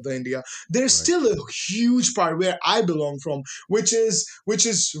part of the India. There's Right. still a huge part where I belong from, which is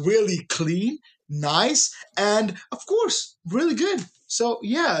really clean, nice, and of course really good. So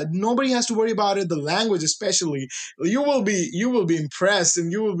yeah, nobody has to worry about it. The language, especially, you will be impressed,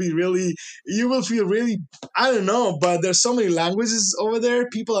 and you will feel really, I don't know, but there's so many languages over there.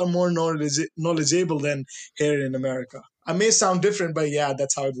 People are more knowledgeable than here in America. I may sound different, but yeah,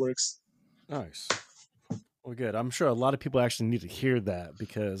 that's how it works. Nice. Well, good. I'm sure a lot of people actually need to hear that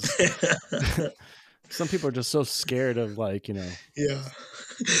because some people are just so scared of Yeah.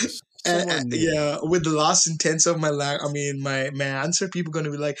 someone new. Yeah, with the last sentence of my answer, people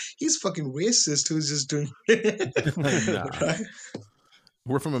gonna be like, "He's fucking racist. Who's just doing?" Nah. Right?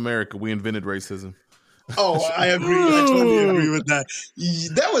 We're from America. We invented racism. Oh, I agree. I totally agree with that.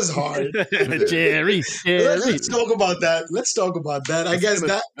 That was hard. Jerry. Let's talk about that. Let's talk about that. I guess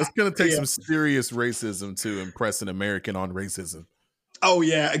that. It's gonna take Yeah. some serious racism to impress an American on racism. Oh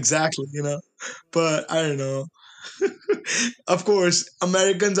yeah, exactly. But I don't know. Of course,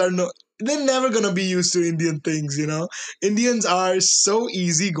 Americans are no. They're never gonna be used to Indian things. Indians are so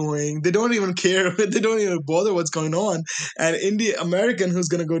easygoing. They don't even care. They don't even bother what's going on. And American who's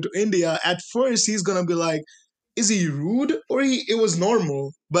gonna go to India, at first he's gonna be like, is he rude or it was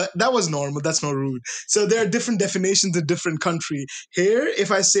normal? But that was normal. That's not rude. So there are different definitions in different country. Here,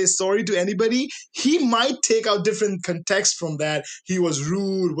 if I say sorry to anybody, he might take out different context from that. He was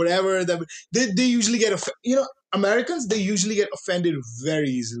rude, whatever. That they usually get Americans, they usually get offended very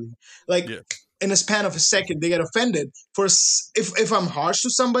easily. Like Yeah. in a span of a second, they get offended. If I'm harsh to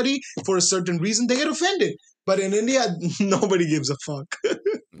somebody for a certain reason, they get offended. But in India, nobody gives a fuck.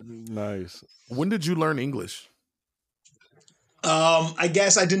 Nice. When did you learn English? I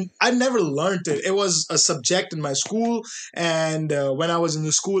guess I never learned it. It was a subject in my school, and when I was in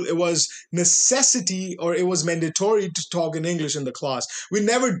the school, it was necessity or it was mandatory to talk in English in the class. We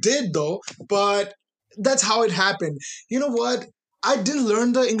never did though, but that's how it happened. You know what? I didn't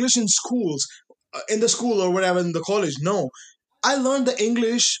learn the English in schools, in the school or whatever in the college. No, I learned the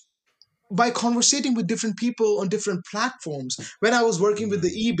English by conversating with different people on different platforms. When I was working with the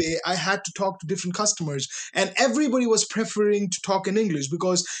eBay, I had to talk to different customers, and everybody was preferring to talk in English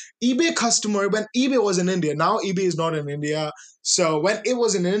because when eBay was in India, now eBay is not in India. So when it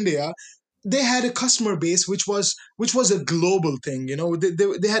was in India, they had a customer base which was a global thing.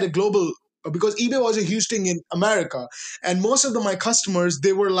 They had a global, because eBay was a huge thing in America, and most of my customers,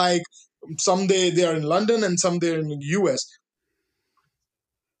 they were like, some they are in London and some they're in the US.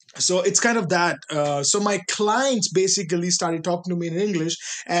 So it's kind of that. So my clients basically started talking to me in English,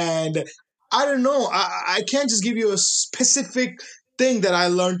 and I don't know. I can't just give you a specific thing that I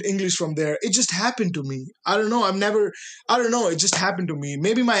learned English from there. It just happened to me. I don't know. I don't know. It just happened to me.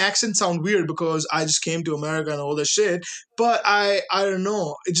 Maybe my accent sound weird because I just came to America and all that shit. But I don't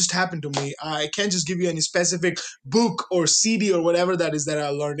know. It just happened to me. I can't just give you any specific book or CD or whatever that is that I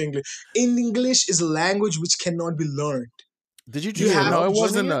learned English. English is a language which cannot be learned. Did you You just have- No, it learning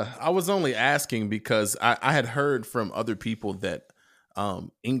wasn't. it? I was only asking because I had heard from other people that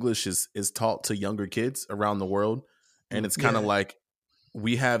English is taught to younger kids around the world, and it's kind of Yeah. like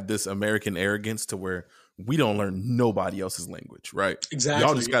we have this American arrogance to where we don't learn nobody else's language, right? Exactly.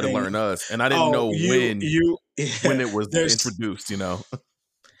 Y'all just got to And- learn us, and I didn't know when it was there's introduced.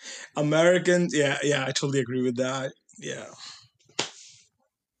 Americans. Yeah, I totally agree with that. Yeah.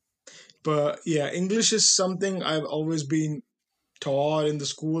 But yeah, English is something I've always been taught in the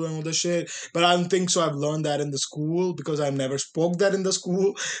school and all the shit. But I don't think so. I've learned that in the school because I've never spoke that in the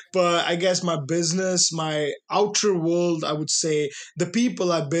school. But I guess my business, my outer world, I would say, the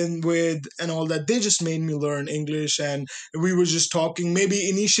people I've been with and all that, they just made me learn English. And we were just talking. Maybe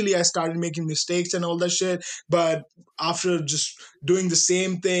initially I started making mistakes and all that shit. But after just doing the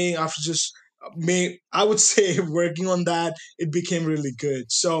same thing, after just I would say working on that, it became really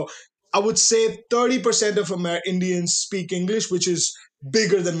good. So I would say 30% of Indians speak English, which is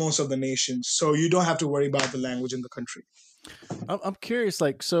bigger than most of the nations. So you don't have to worry about the language in the country. I'm curious,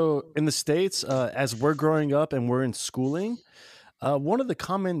 so in the States, as we're growing up and we're in schooling, one of the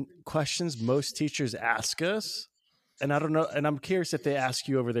common questions most teachers ask us, and I don't know, and I'm curious if they ask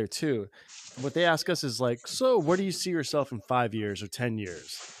you over there too. What they ask us is so where do you see yourself in 5 years or 10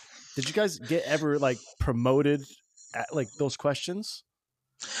 years? Did you guys get ever promoted at those questions?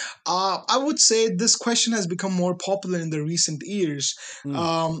 I would say this question has become more popular in the recent years.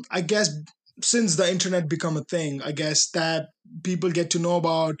 I guess since the internet become a thing, I guess that people get to know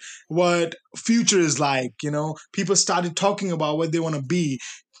about what future is like. People started talking about what they want to be.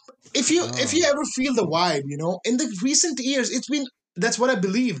 If you Oh, ever feel the vibe, in the recent years, that's what I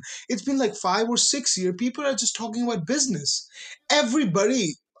believe. It's been like 5 or 6 years. People are just talking about business.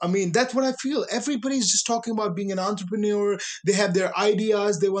 Everybody. I mean, that's what I feel. Everybody's just talking about being an entrepreneur. They have their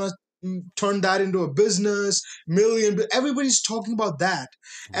ideas. They want to turn that into a business, million. But everybody's talking about that,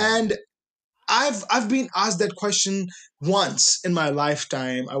 right. and I've been asked that question once in my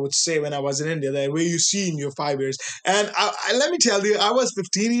lifetime. I would say when I was in India, that where you see in your 5 years, and let me tell you, I was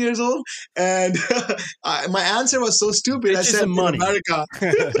 15 years old, and my answer was so stupid. I Bitches said and in money. America.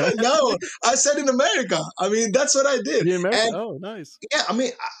 No, I said in America. I mean, that's what I did, You in America? and Oh, nice. yeah, I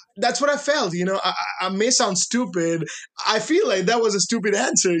mean, that's what I felt. I may sound stupid. I feel like that was a stupid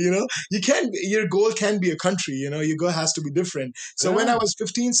answer. You can't. Your goal can be a country. Your goal has to be different. So when I Yeah, was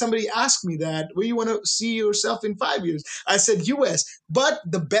 15, somebody asked me that, where you want to see yourself in 5 years? I said US. But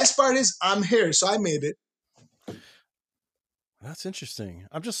the best part is I'm here, so I made it. that's interesting.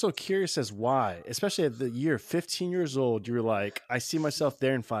 I'm just so curious as why, especially at the year 15 years old, you were like, I see myself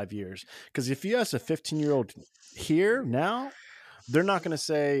there in 5 years. Because if you ask a 15-year-old here now, they're not going to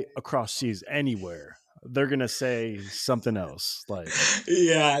say across seas anywhere. They're going to say something else. Like,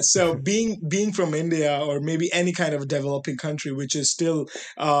 Yeah, so being from India, or maybe any kind of developing country which is still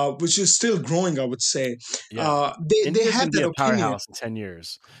growing, I would say, yeah, they India's have going to be that a opinion. powerhouse in 10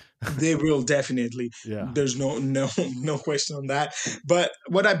 years. They will definitely. Yeah. There's no question on that. But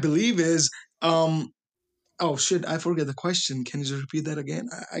what I believe is, um, oh shit, I forget the question. Can you just repeat that again?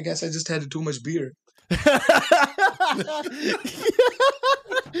 I guess I just had too much beer.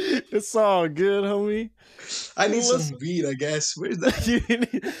 It's all good, homie. I need Well, some weed. I guess. Where's that?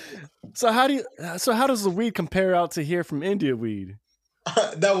 so how does the weed compare out to here from India weed?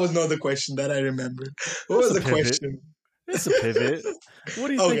 That was not the question that I remembered. What That's was a the pivot. question? It's a pivot. What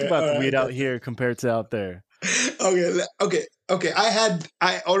do you think Okay, about all the right, I weed out got here compared to out there? okay.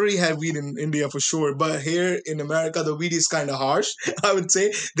 I already had weed in India for sure, but here in America, the weed is kind of harsh. I would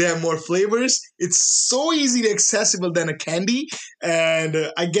say they have more flavors. It's so easily accessible than a candy, and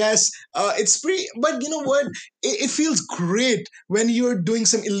I guess it's pretty. But you know what? It feels great when you're doing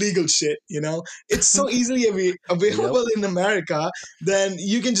some illegal shit. It's so easily Yep. available in America. Then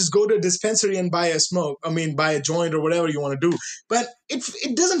you can just go to a dispensary and buy a smoke. I mean, buy a joint or whatever you want to do. But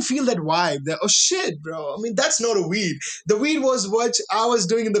it doesn't feel that vibe. That, oh shit, bro. I mean, that's not a weed. The weed was what I was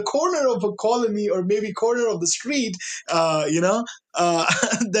doing in the corner of a colony, or maybe corner of the street.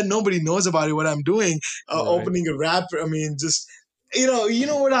 That nobody knows about it. What I'm doing, Right. opening a wrap. I mean, just. You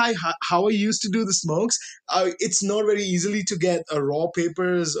know what how I used to do the smokes. It's not very easily to get raw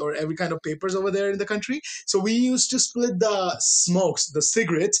papers or every kind of papers over there in the country. So we used to split the smokes, the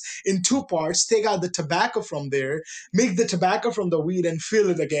cigarettes, in two parts. Take out the tobacco from there, make the tobacco from the weed, and fill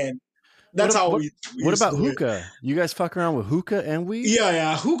it again. What That's how what we what used about to do it. hookah? You guys fuck around with hookah and weed? Yeah,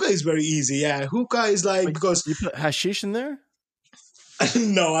 yeah. Hookah is very easy. Yeah, hookah is like, Like because you put hashish in there?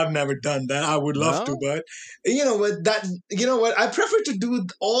 no, I've never done that. I would love to, No? but I prefer to do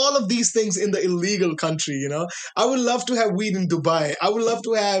all of these things in the illegal country. I would love to have weed in Dubai. I would love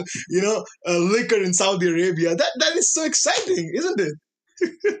to have liquor in Saudi Arabia. That is so exciting, isn't it?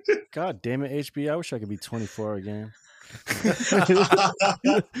 God damn it, HB. I wish I could be 24 again.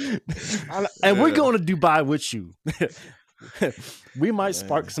 And we're Yeah, going to Dubai with you. We might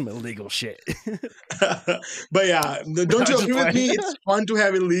spark man. some illegal shit. But yeah, don't I'm you just agree with playing. me? It's fun to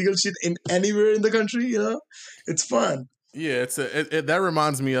have illegal shit in anywhere in the country. It's fun. Yeah, that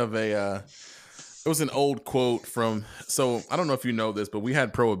reminds me of it was an old quote from. So I don't know if you know this, but we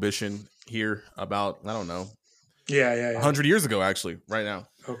had prohibition here about, I don't know, Yeah, yeah, yeah. 100 years ago, actually, right now.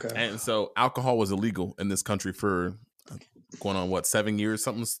 Okay. And so alcohol was illegal in this country for going on 7 years,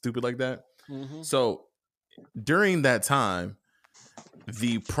 something stupid like that. Mhm. So during that time,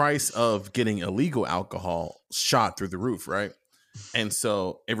 the price of getting illegal alcohol shot through the roof, right? And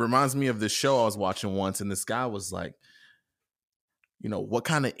so it reminds me of this show I was watching once, and this guy was like, what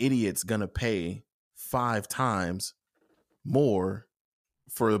kind of idiot's gonna pay 5 times more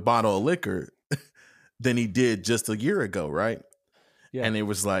for a bottle of liquor than he did just a year ago, right? Yeah. And it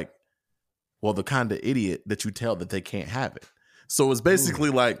was like, well, the kind of idiot that you tell that they can't have it. So it's basically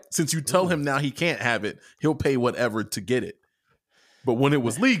like, since you tell him now he can't have it, he'll pay whatever to get it. But when it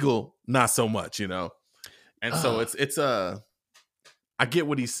was legal, not so much, And so it's I get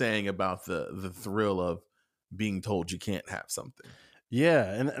what he's saying about the thrill of being told you can't have something.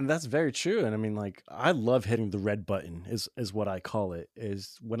 Yeah, and that's very true. And I mean, like, I love hitting the red button is what I call it.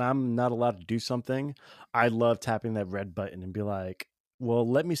 Is when I'm not allowed to do something, I love tapping that red button and be like, well,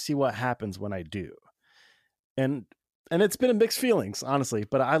 let me see what happens when I do. And and it's been a mixed feelings, honestly.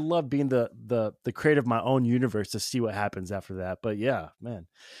 But I love being the creator of my own universe to see what happens after that. But yeah, man,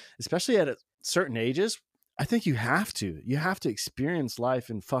 especially at certain ages, I think you have to experience life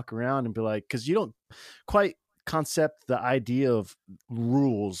and fuck around and be like, because you don't quite concept the idea of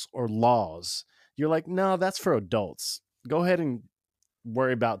rules or laws. You're like, no, that's for adults. Go ahead and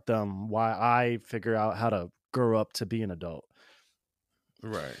worry about them while I figure out how to grow up to be an adult.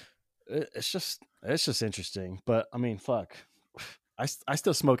 Right. It's just interesting. But I mean, fuck. I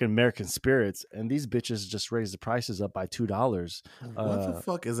still smoke American Spirits, and these bitches just raised the prices up by $2. What the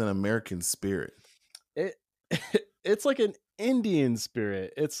fuck is an American Spirit? It's like an Indian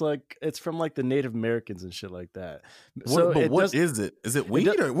spirit. It's like it's from like the Native Americans and shit like that. What is it? Is it weed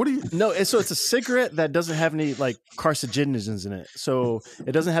or what do you? No, so it's a cigarette that doesn't have any like carcinogens in it. So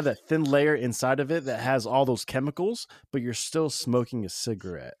it doesn't have that thin layer inside of it that has all those chemicals, but you're still smoking a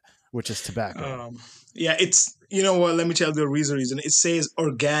cigarette, which is tobacco. Yeah, it's, you know what, let me tell you the reason. It says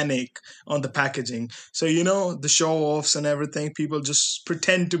organic on the packaging. So, you know, the show-offs and everything, people just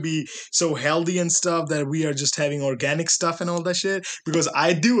pretend to be so healthy and stuff that we are just having organic stuff and all that shit. Because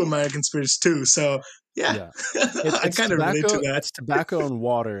I do American Spirits too. So, yeah. I kind of relate to that. It's tobacco and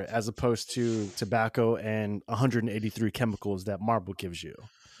water as opposed to tobacco and 183 chemicals that Marlboro gives you.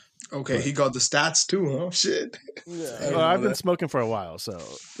 Okay, but he got the stats too, huh? Shit. Yeah. Well, I've been smoking for a while, so.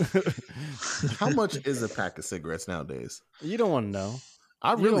 How much is a pack of cigarettes nowadays? You don't want to know.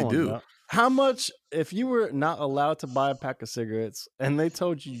 I really do. How much, if you were not allowed to buy a pack of cigarettes and they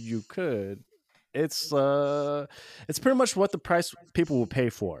told you could, it's pretty much what the price people will pay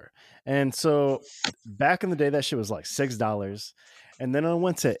for. And so back in the day, that shit was like $6. And then it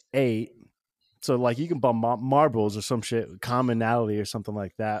went to $8. So, like, you can buy Marbles or some shit, Commonality or something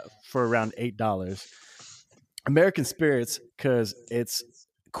like that for around $8. American Spirits, because it's,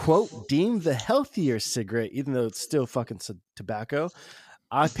 quote, deemed the healthier cigarette, even though it's still fucking tobacco.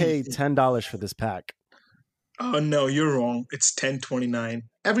 I paid $10 for this pack. Oh, no, you're wrong. It's $10.29.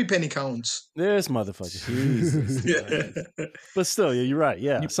 Every penny counts. This motherfucker. Jesus. But still, you're right.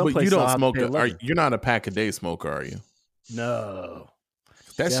 Yeah. But you don't smoke. You're not a pack a day smoker, are you? No.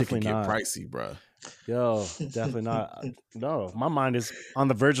 That shit can get pricey, bro. Yo, definitely not. No, my mind is on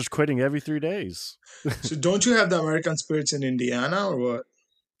the verge of quitting every 3 days. So don't you have the American Spirits in Indiana or what?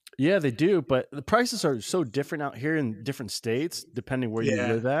 Yeah, they do, but the prices are so different out here in different states, depending where you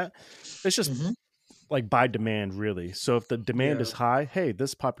live at. It's just like by demand, really. So if the demand is high, hey,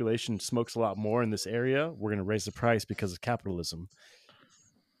 this population smokes a lot more in this area, we're going to raise the price because of capitalism.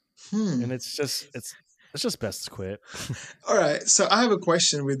 And it's just best to quit. All right. So I have a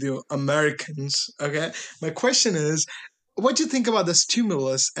question with you Americans. Okay. My question is, what do you think about the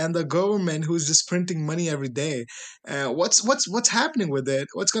stimulus and the government who's just printing money every day? What's happening with it?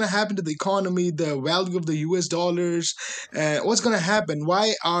 What's going to happen to the economy, the value of the US dollars? What's going to happen?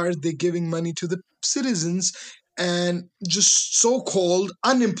 Why are they giving money to the citizens and just so-called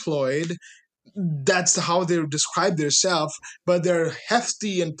unemployed? That's how they describe themselves, but they're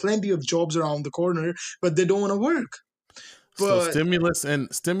hefty and plenty of jobs around the corner, but they don't want to work. So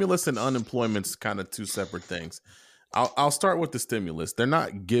stimulus and unemployment's kind of two separate things. I'll start with the stimulus. They're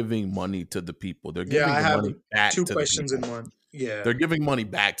not giving money to the people. They're giving money back to the people. 2 questions in one. Yeah. They're giving money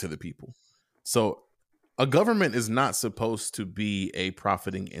back to the people. So a government is not supposed to be a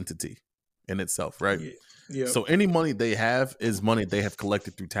profiting entity in itself, right? Yeah. So any money they have is money they have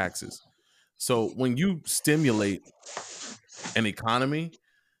collected through taxes. So when you stimulate an economy,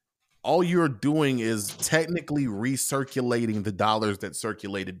 all you're doing is technically recirculating the dollars that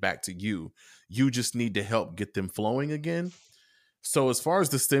circulated back to you. You just need to help get them flowing again. So as far as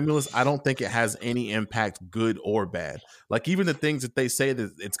the stimulus, I don't think it has any impact, good or bad. Like even the things that they say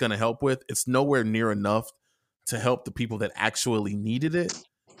that it's going to help with, it's nowhere near enough to help the people that actually needed it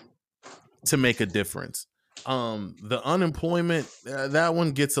to make a difference. The unemployment, that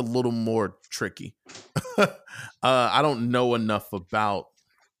one gets a little more tricky. I don't know enough about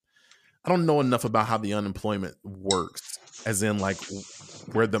how the unemployment works, as in like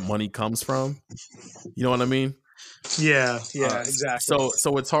where the money comes from. You know what I mean? Yeah, exactly.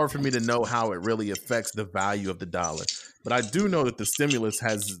 So it's hard for me to know how it really affects the value of the dollar. But I do know that the stimulus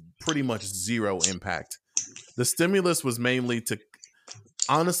has pretty much zero impact. The stimulus was mainly to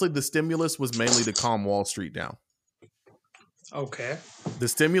calm Wall Street down. Okay. The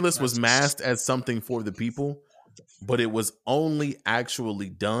stimulus was masked as something for the people, but it was only actually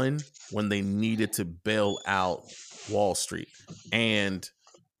done when they needed to bail out Wall Street and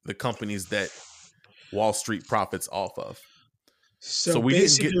the companies that Wall Street profits off of. So we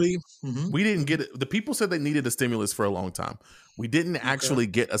didn't get it. The people said they needed a stimulus for a long time. We didn't actually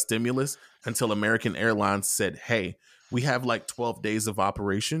get a stimulus until American Airlines said, hey, we have like 12 days of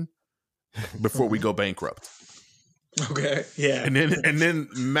operation before we go bankrupt. Okay. Yeah. And then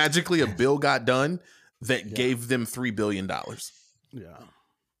magically a bill got done that gave them $3 billion. Yeah.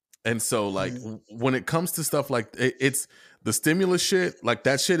 And so like when it comes to stuff like it's the stimulus shit, like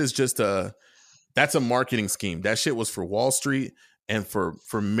that shit is just that's a marketing scheme. That shit was for Wall Street and for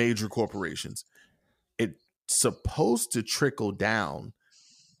major corporations. It's supposed to trickle down,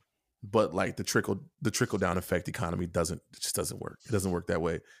 but like the trickle down effect economy just doesn't work. It doesn't work that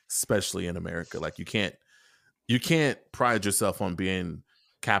way, especially in America. Like you can't pride yourself on being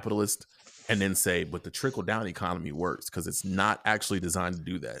capitalist and then say, but the trickle down economy works, because it's not actually designed to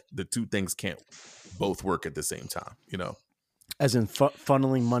do that. The two things can't both work at the same time, you know? As in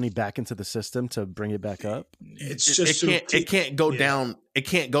funneling money back into the system to bring it back up. It can't go down. It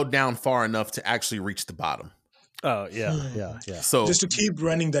can't go down far enough to actually reach the bottom. Oh yeah. So just to keep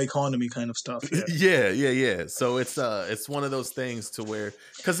running the economy, kind of stuff. Yeah. So it's one of those things to where,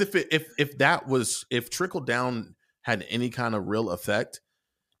 because if trickle down had any kind of real effect,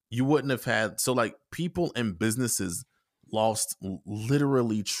 you wouldn't have had. So like people and businesses lost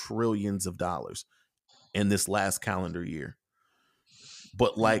literally trillions of dollars in this last calendar year.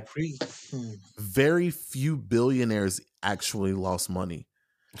 But like very few billionaires actually lost money.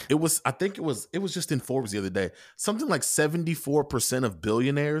 I think it was just in Forbes the other day. Something like 74% of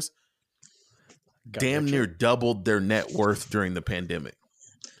billionaires damn near doubled their net worth during the pandemic.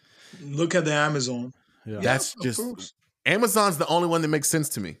 Look at the Amazon. Yeah. That's just Amazon's the only one that makes sense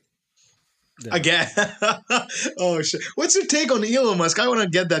to me. Yeah. Again. Oh shit. What's your take on Elon Musk? I want to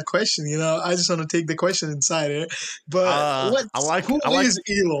get that question, you know. I just want to take the question inside here. But who is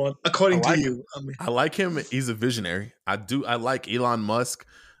Elon according to you? I like him. He's a visionary. I like Elon Musk.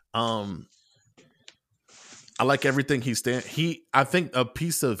 I like everything I think a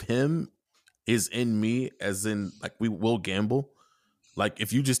piece of him is in me, as in like we will gamble. Like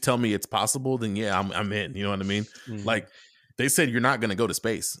if you just tell me it's possible, then yeah, I'm in. You know what I mean? Mm-hmm. Like they said you're not going to go to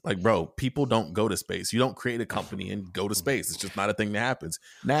space. Like, bro, people don't go to space. You don't create a company and go to space. It's just not a thing that happens.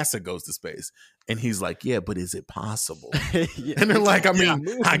 NASA goes to space. And he's like, yeah, but is it possible? Yeah. And they're like, I mean,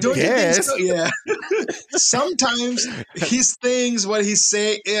 I guess. So? Yeah. Sometimes his things, what he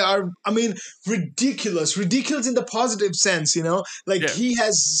say are, I mean, ridiculous in the positive sense, you know, like he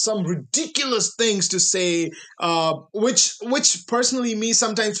has some ridiculous things to say, which personally me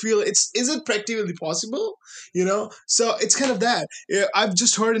sometimes feel is it practically possible, you know? So it's kind of that. I've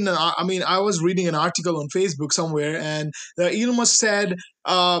just heard I was reading an article on Facebook somewhere, and Elon Musk said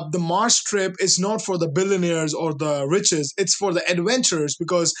the Mars trip is not for the billionaires or the riches, it's for the adventurers,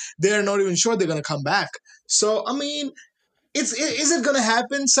 because they're not even sure they're going to come back. So I mean, is it going to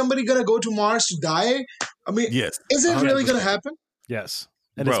happen? Somebody going to go to Mars to die? I mean, yes, is it 100%. Really going to happen? Yes.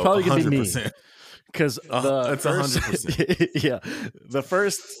 And it's probably going to be me, because it's 100%. Yeah, the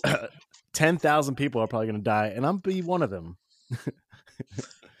first 10,000 people are probably going to die, and I'm be one of them.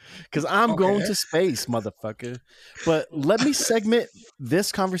 Because I'm going to space, motherfucker. But let me segment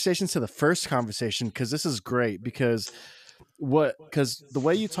this conversation to the first conversation, because this is great. Because the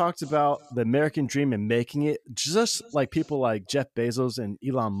way you talked about the American dream and making it, just like people like Jeff Bezos and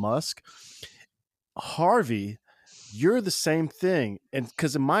Elon Musk, Harvey, you're the same thing. And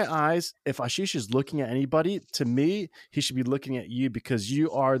because in my eyes, if Ashish is looking at anybody, to me, he should be looking at you, because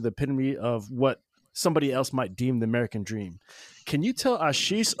you are the epitome of what somebody else might deem the American dream. Can you tell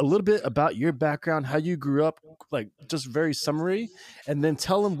Ashish a little bit about your background, how you grew up, like just very summary, and then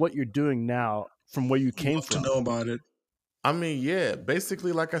tell him what you're doing now from where you came from? To know about it. I mean, yeah,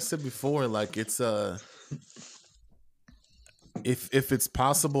 basically, like I said before, like it's if it's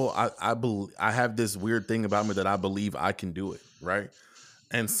possible, I have this weird thing about me that I believe I can do it, right?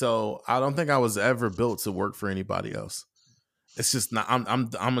 And so I don't think I was ever built to work for anybody else. It's just not.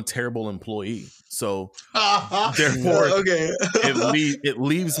 I'm a terrible employee, so therefore, it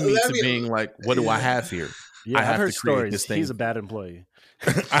leaves me to being like, what do I have here? Yeah, I have to create this thing. He's a bad employee.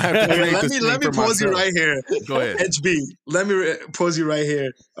 I have to create this let me pause myself. You right here. Go ahead, HB. Let me pause you right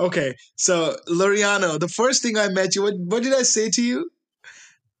here. Okay, so Loriano, the first thing I met you, what did I say to you?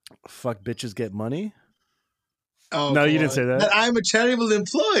 Fuck bitches, get money. Oh, no, you didn't say that. That I'm a terrible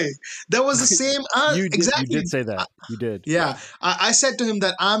employee. That was the same. Exactly. You did say that. You did. Yeah, I said to him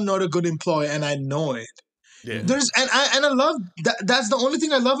that I'm not a good employee, and I know it. Yeah. I love that. That's the only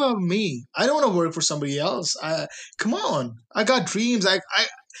thing I love about me. I don't want to work for somebody else. Come on, I got dreams.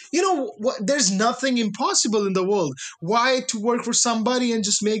 You know what? There's nothing impossible in the world. Why to work for somebody and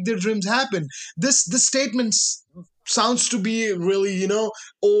just make their dreams happen? This statement sounds to be really, you know,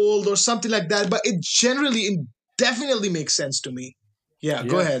 old or something like that, but it definitely makes sense to me. Yeah,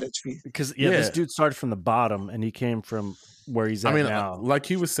 go ahead, HP. Because this dude started from the bottom and he came from where he's at now. Like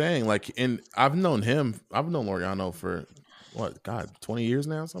he was saying, like, I've known Laureano for 20 years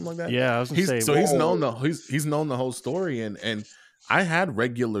now, something like that. Yeah, I was gonna say. So he's known the whole story, and I had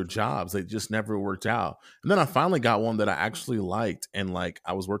regular jobs that just never worked out. And then I finally got one that I actually liked, and like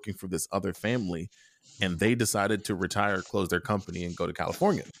I was working for this other family, and they decided to retire, close their company, and go to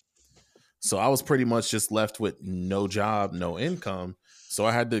California. So I was pretty much just left with no job, no income. So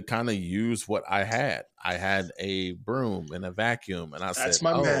I had to kind of use what I had. I had a broom and a vacuum, and I said, "That's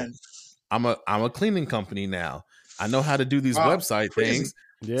my man. I'm a cleaning company now. I know how to do these website things."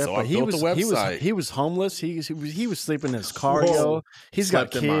 Yeah, so but he was homeless. He was sleeping in his car. Yo, he's got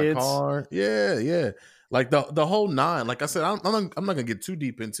kids. In my car. Yeah. Like the whole nine. Like I said, I'm not gonna get too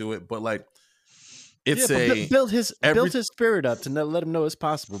deep into it, but like it's build his spirit up to let him know it's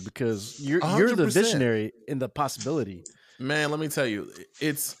possible, because you're the visionary in the possibility. Man, let me tell you,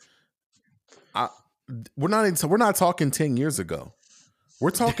 we're not talking 10 years ago.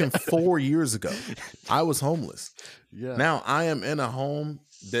 We're talking 4 years ago. I was homeless. Yeah. Now I am in a home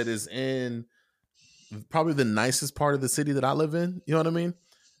that is in probably the nicest part of the city that I live in. You know what I mean?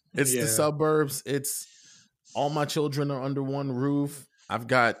 It's the suburbs. It's all my children are under one roof. I've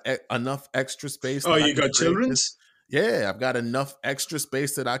got enough extra space. Oh, you got children's? Yeah, I've got enough extra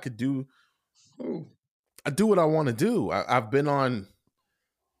space that I could do. I do what I want to do. I've been on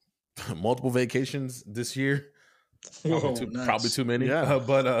multiple vacations this year. Probably too many. Yeah.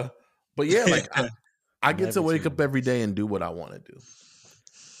 But yeah, like I get to wake up every day and do what I want to do.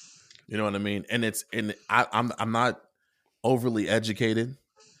 You know what I mean? And I'm not overly educated.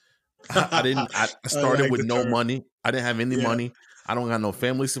 I started with no money. I didn't have any money. I don't got no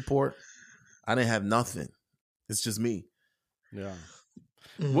family support. I didn't have nothing. It's just me. Yeah.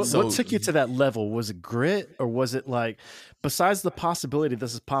 What took you to that level? Was it grit, or was it like, besides the possibility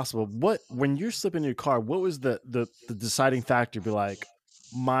this is possible, when you're slipping in your car, what was the deciding factor to be like,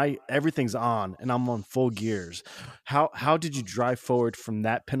 everything's on and I'm on full gears? How did you drive forward from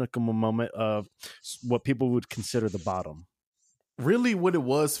that pinnacle moment of what people would consider the bottom? Really what it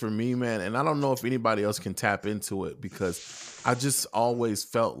was for me, man, and I don't know if anybody else can tap into it, because I just always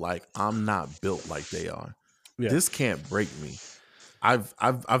felt like I'm not built like they are. Yeah. This can't break me.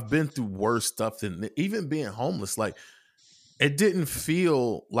 I've been through worse stuff than even being homeless. Like, it didn't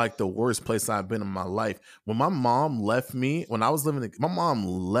feel like the worst place I've been in my life. When my mom left me, my mom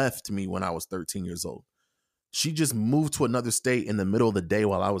left me when I was 13 years old. She just moved to another state in the middle of the day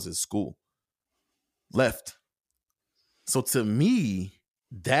while I was at school. Left. So to me,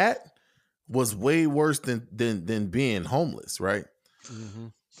 that was way worse than being homeless, right? Mm-hmm.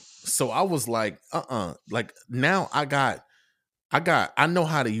 So I was like, like now I know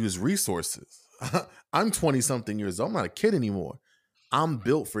how to use resources. I'm 20 something years old. I'm not a kid anymore. I'm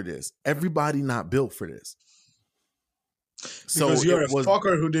built for this. Everybody not built for this. So because you're a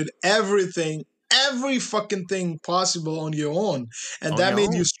fucker who did everything, every fucking thing possible on your own. And that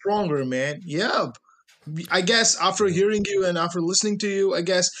made you stronger, man. Yeah. I guess after hearing you and after listening to you, I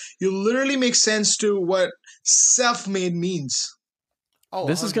guess you literally make sense to what self-made means. Oh,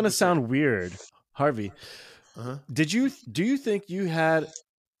 this 100%. Is going to sound weird, Harvey. Uh-huh. Do you think you had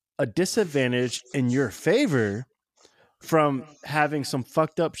a disadvantage in your favor from having some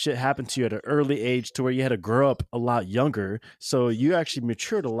fucked up shit happen to you at an early age, to where you had to grow up a lot younger, so you actually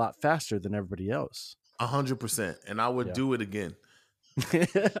matured a lot faster than everybody else? 100%, and I would do it again.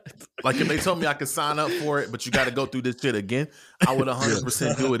 Like, if they told me I could sign up for it, but you got to go through this shit again, I would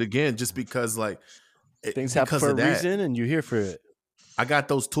 100% do it again, just because like things happen for a reason, and you're here for it. I got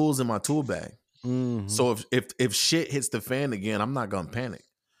those tools in my tool bag. Mm-hmm. So if shit hits the fan again, I'm not gonna panic.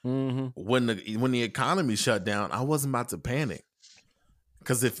 Mm-hmm. When the economy shut down, I wasn't about to panic,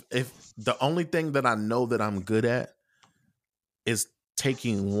 because if the only thing that I know that I'm good at is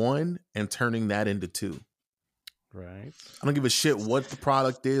taking one and turning that into two. Right. I don't give a shit what the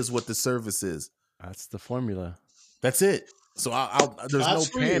product is, what the service is. That's the formula. That's it. So there's no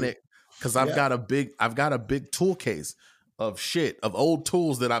panic, because I've got a big tool case of old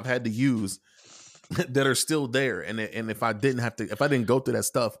tools that I've had to use that are still there. And if I didn't go through that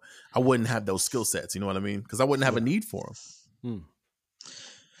stuff, I wouldn't have those skill sets. You know what I mean? Because I wouldn't have a need for them.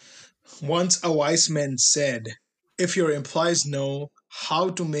 Once a wise man said, if your employees know how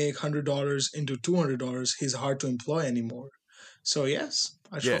to make $100 into $200, he's hard to employ anymore. So yes,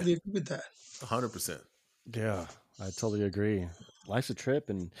 I totally agree with that. 100%. Yeah, I totally agree. Life's a trip,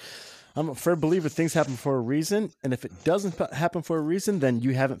 and I'm a firm believer things happen for a reason, and if it doesn't happen for a reason, then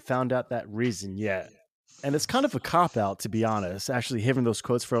you haven't found out that reason yet. And it's kind of a cop-out, to be honest, actually hearing those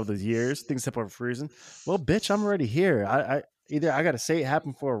quotes for all those years, things happen for a reason. Well, bitch, I'm already here. either I got to say it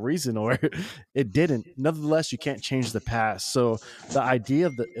happened for a reason or it didn't. Nevertheless, you can't change the past. So the idea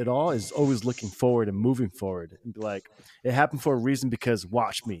of it all is always looking forward and moving forward and be like, it happened for a reason because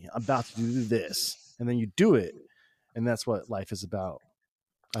watch me, I'm about to do this. And then you do it. And that's what life is about.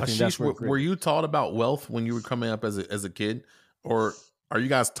 I think Ashish, that's where were great. you taught about wealth when you were coming up as a kid, or are you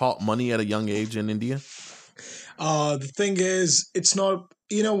guys taught money at a young age in India? The thing is, it's not.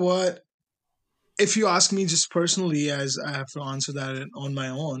 You know what? If you ask me just personally, as I have to answer that on my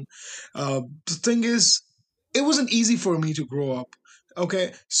own, the thing is, it wasn't easy for me to grow up.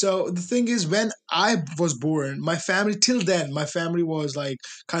 Okay, so the thing is, when I was born, my family, till then, my family was like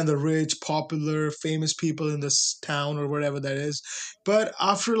kind of rich, popular, famous people in this town or whatever that is. But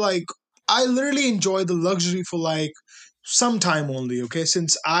after like, I literally enjoyed the luxury for like some time only. Okay,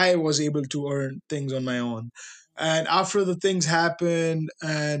 since I was able to earn things on my own. And after the things happened,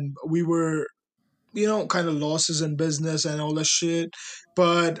 and we were kind of losses in business and all that shit.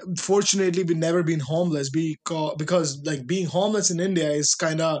 But fortunately, we never been homeless because like being homeless in India is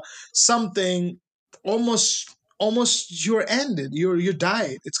kind of something almost you're ended. You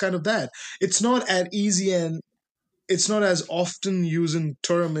died. It's kind of that. It's not as easy and it's not as often used in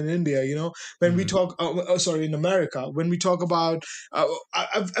term in India. When we Mm-hmm. talk, sorry, in America, when we talk about,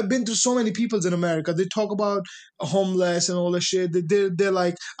 I've been to so many peoples in America. They talk about homeless and all the shit. They're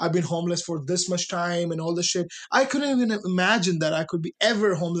like, I've been homeless for this much time and all the shit. I couldn't even imagine that I could be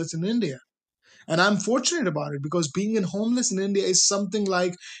ever homeless in India. And I'm fortunate about it because being in homeless in India is something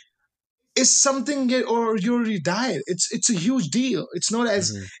like is something or you already died. It's a huge deal. It's not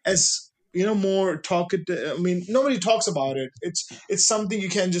Mm-hmm. as more talkative. I mean, nobody talks about it. It's something you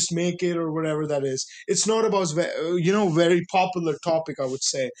can just make it or whatever that is. It's not about very popular topic, I would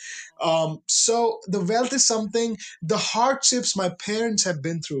say. So the wealth is something, the hardships my parents have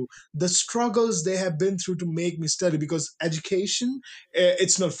been through, the struggles they have been through to make me study, because education,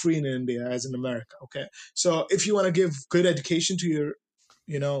 it's not free in India as in America. Okay, so if you want to give good education to your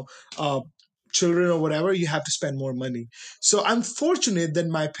you know uh, children or whatever, you have to spend more money. So I'm fortunate that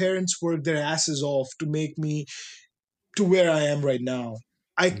my parents worked their asses off to make me to where I am right now.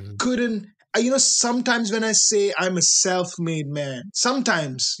 I Mm-hmm. couldn't. Sometimes when I say I'm a self-made man,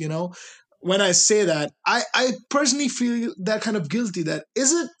 sometimes when I say that, I personally feel that kind of guilty. That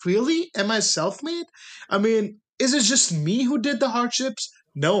is it really? Am I self-made? I mean, is it just me who did the hardships?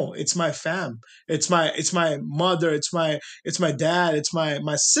 No, it's my fam. It's my mother. It's my dad. It's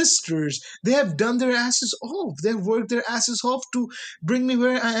my sisters. They have done their asses off. They've worked their asses off to bring me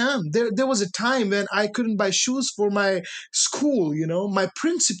where I am. There was a time when I couldn't buy shoes for my school. My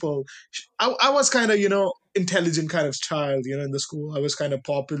principal, I was kind of intelligent kind of child. In the school, I was kind of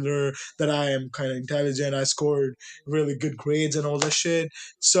popular, that I am kind of intelligent. I scored really good grades and all that shit.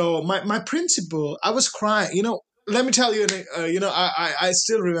 So my principal, I was crying. Let me tell you, I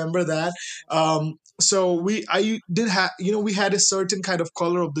still remember that. So I did have, we had a certain kind of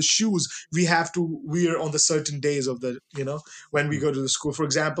color of the shoes we have to wear on the certain days of the, when we go to the school. For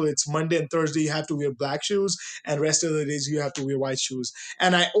example, it's Monday and Thursday, you have to wear black shoes, and rest of the days you have to wear white shoes.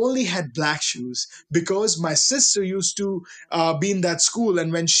 And I only had black shoes because my sister used to be in that school,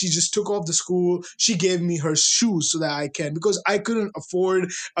 and when she just took off the school, she gave me her shoes so that I can, because I couldn't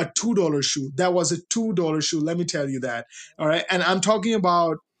afford a $2 shoe. That was a $2 shoe, let me tell you that. All right, and I'm talking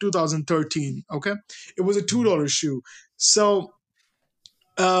about 2013. Okay, it was a $2 shoe. So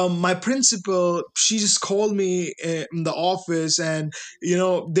my principal, she just called me in the office, and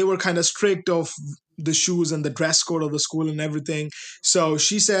they were kind of strict of the shoes and the dress code of the school and everything. So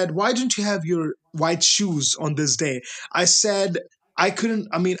she said, why don't you have your white shoes on this day? I said, I couldn't,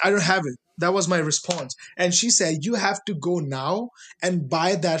 I mean, I don't have it. That was my response. And she said, you have to go now and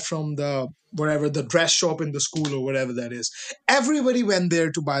buy that from the whatever, the dress shop in the school or whatever that is. Everybody went there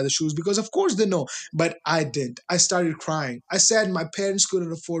to buy the shoes because of course they know, but I didn't. I started crying. I said my parents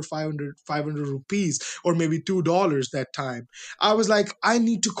couldn't afford 500 rupees, or maybe $2 that time. I was like, I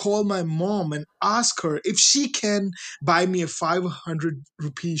need to call my mom and ask her if she can buy me a 500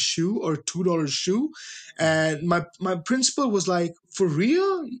 rupee shoe or $2 shoe. And my principal was like, for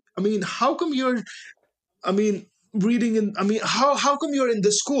real? I mean, how come you're, I mean, reading in, I mean, how come you're in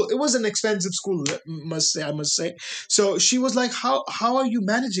this school? It was an expensive school, I must say. So she was like, how are you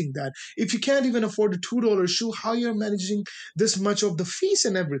managing that? If you can't even afford a $2 shoe, how you're managing this much of the fees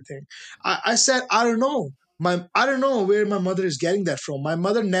and everything? I said, I don't know. I don't know where my mother is getting that from. My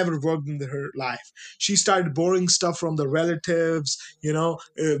mother never worked in her life. She started borrowing stuff from the relatives,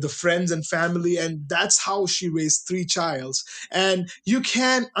 the friends and family, and that's how she raised three childs. And you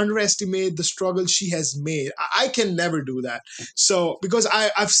can't underestimate the struggle she has made. I can never do that. So because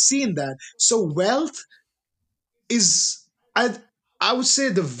I've seen that. So wealth is. I I would say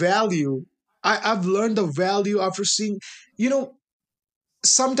the value. I've learned the value after seeing, you know,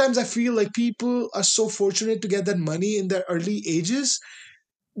 sometimes I feel like people are so fortunate to get that money in their early ages,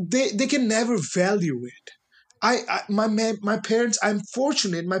 they can never value it. My parents, I'm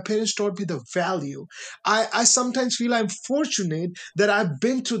fortunate my parents taught me the value. I sometimes feel I'm fortunate that I've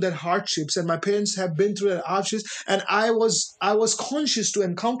been through that hardships and my parents have been through that hardships, and I was conscious to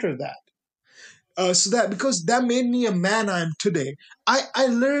encounter that. So that, because that made me a man I am today. I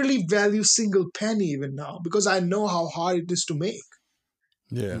literally value single penny even now because I know how hard it is to make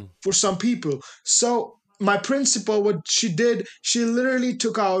Yeah. Mm. for some people. So my principal, what she did, she literally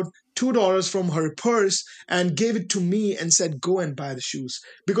took out $2 from her purse and gave it to me and said, "Go and buy the shoes,"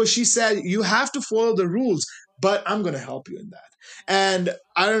 because she said you have to follow the rules, but I'm gonna help you in that. And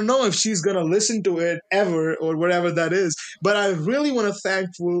I don't know if she's gonna listen to it ever or whatever that is, but I really want to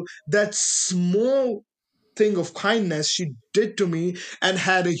thankful that small thing of kindness she did to me and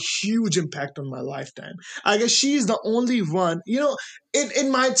had a huge impact on my lifetime. I guess she's the only one.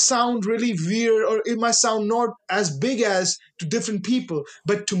 It might sound really weird or it might sound not as big as to different people,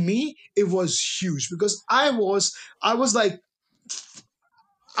 but to me it was huge because I was like,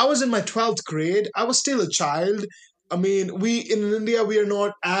 I was in my 12th grade. I was still a child. I mean, we in India we are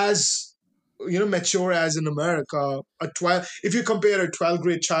not as mature as in America. If you compare a 12th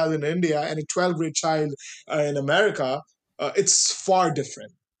grade child in India and a 12th grade child in America, it's far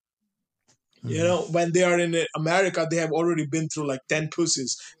different. Mhm. When they are in America, they have already been through like 10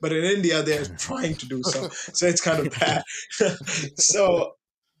 pussies, but in India they're trying to do so. So it's kind of bad. So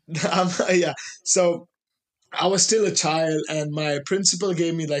yeah. So I was still a child, and my principal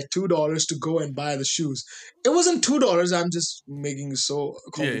gave me like $2 to go and buy the shoes. It wasn't $2. I'm just making it so Yeah,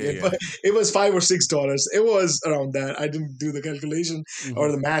 yeah, complicated, yeah. but it was $5 or $6. It was around that. I didn't do the calculation Mhm.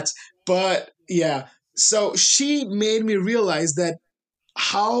 or the maths, but yeah. So she made me realize that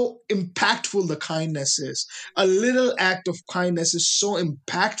how impactful the kindness is. A little act of kindness is so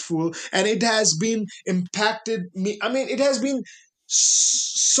impactful, and it has been impacted me. I mean, it has been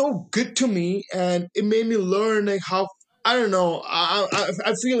so good to me, and it made me learn like how. I don't know.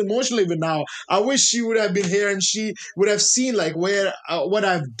 I feel emotional even now. I wish she would have been here and she would have seen like where what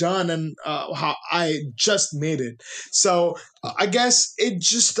I've done and how I just made it. So I guess it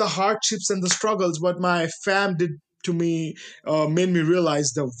just the hardships and the struggles what my fam did to me made me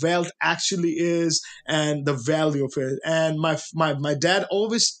realize the wealth actually is and the value of it. And my dad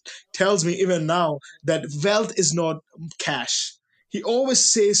always tells me even now that wealth is not cash. He always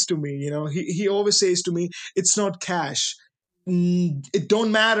says to me, he always says to me, it's not cash. It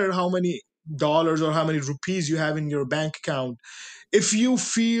don't matter how many dollars or how many rupees you have in your bank account. If you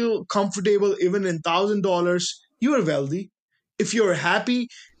feel comfortable even in $1,000, you are wealthy. If you're happy,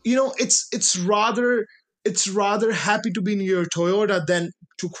 it's rather happy to be in your Toyota than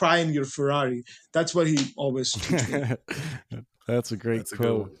to cry in your Ferrari. That's what he always teach me. That's a great That's a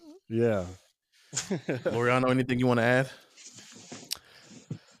good one. quote. Yeah. Loriano, anything you want to add?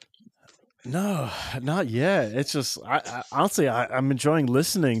 No, not yet. It's just honestly, I'm enjoying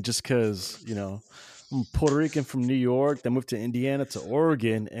listening just because I'm Puerto Rican from New York, then moved to Indiana to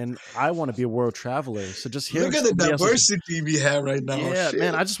Oregon, and I want to be a world traveler. So just hearing Look at the somebody else's, diversity we have right now. yeah, Shit.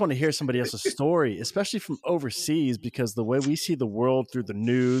 man, I just want to hear somebody else's story, especially from overseas, because the way we see the world through the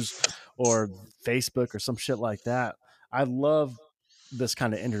news or Facebook or some shit like that, I love this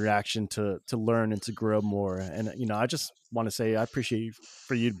kind of interaction to learn and to grow more. And I just want to say I appreciate you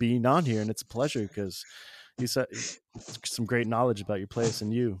for you being on here, and it's a pleasure because you said some great knowledge about your place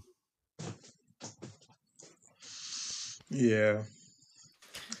and you. Yeah.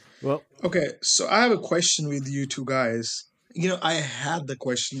 Well, Okay, so I have a question with you two guys. I had the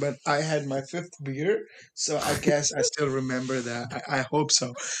question, but I had my fifth beer, so I guess I still remember that. I hope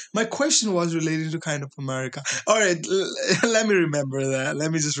so. My question was related to kind of America. All right, let me remember that.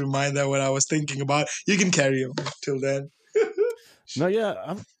 Let me just remind that what I was thinking about. You can carry on till then. no,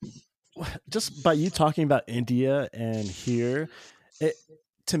 yeah, just by you talking about India and here, it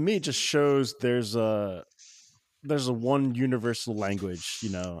to me just shows there's a one universal language,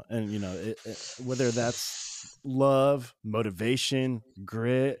 and whether that's love, motivation,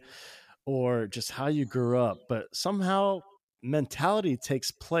 grit, or just how you grew up, but somehow mentality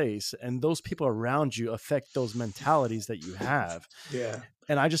takes place and those people around you affect those mentalities that you have. Yeah.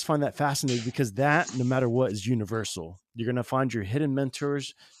 And I just find that fascinating because that, no matter what, is universal. You're going to find your hidden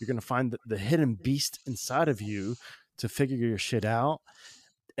mentors. You're going to find the hidden beast inside of you to figure your shit out.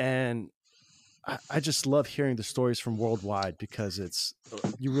 And I just love hearing the stories from worldwide because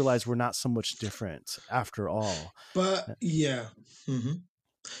you realize we're not so much different after all. But yeah. Hmm.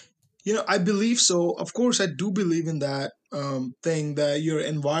 I believe so. Of course, I do believe in that thing that your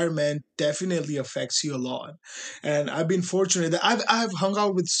environment definitely affects you a lot. And I've been fortunate that I've hung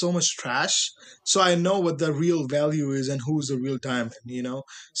out with so much trash, so I know what the real value is and who's the real diamond.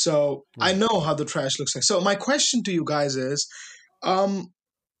 So I Right. know how the trash looks like. So my question to you guys is, um,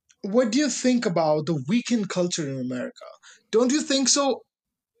 what do you think about the weekend culture in America? Don't you think so?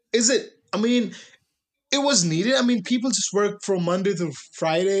 Is it? I mean, it was needed. I mean, people just work from Monday to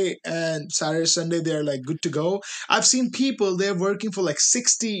Friday and Saturday, Sunday, they're like good to go. I've seen people, they're working for like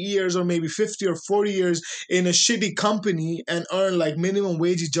 60 years or maybe 50 or 40 years in a shitty company and earn like minimum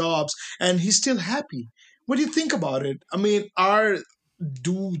wage jobs, and he's still happy. What do you think about it? I mean,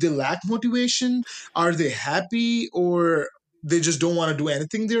 do they lack motivation? Are they happy, or they just don't want to do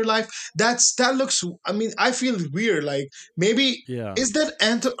anything in their life? That looks, I mean, I feel weird. Like, maybe Yeah. is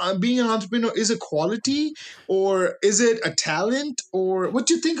that being an entrepreneur is a quality, or is it a talent, or what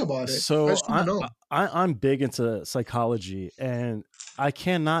do you think about it? I So just want to know. I'm big into psychology, and I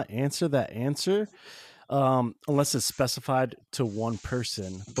cannot answer that answer unless it's specified to one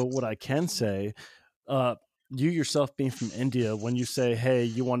person. But what I can say, uh, you yourself being from India, when you say, "Hey,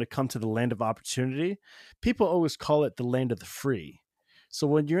 you want to come to the land of opportunity," people always call it the land of the free. So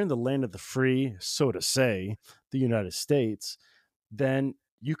when you're in the land of the free, so to say, the United States, then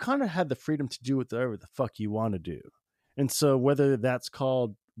you kind of have the freedom to do whatever the fuck you want to do. And so whether that's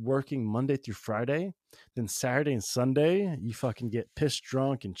called working Monday through Friday, then Saturday and Sunday, you fucking get pissed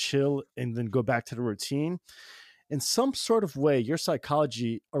drunk and chill and then go back to the routine. In some sort of way, your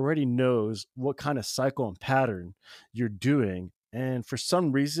psychology already knows what kind of cycle and pattern you're doing. And for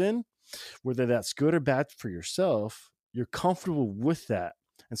some reason, whether that's good or bad for yourself, you're comfortable with that.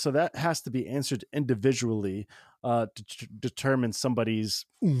 And so that has to be answered individually to determine somebody's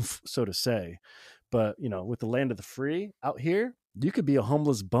oomph, so to say. But, with the land of the free out here, you could be a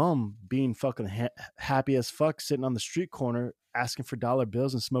homeless bum being fucking happy as fuck sitting on the street corner asking for dollar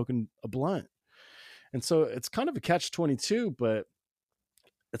bills and smoking a blunt. And so it's kind of a catch 22, but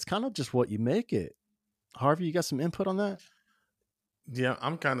it's kind of just what you make it. Harvey, you got some input on that? Yeah,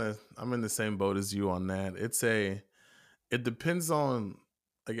 I'm in the same boat as you on that. It depends on,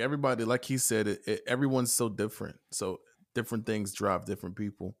 like, everybody, like he said, everyone's so different. So different things drive different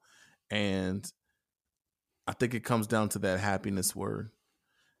people. And I think it comes down to that happiness word.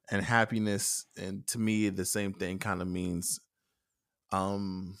 And happiness, and to me, the same thing kind of means,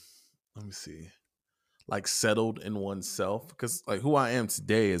 um, let me see, like settled in oneself. Because like who I am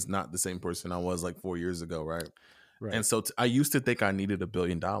today is not the same person I was like 4 years ago, right? And Right. so I used to think I needed $1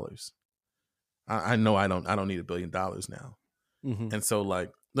 billion. I know I don't need $1 billion now. Mm-hmm. And so,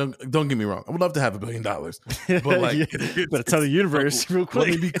 like, don't get me wrong, I would love to have $1 billion, but like, Yeah. Better tell the universe real let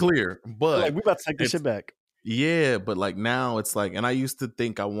me quick. be clear. Like, But we about to take this it's shit back. yeah, but like now it's like, and I used to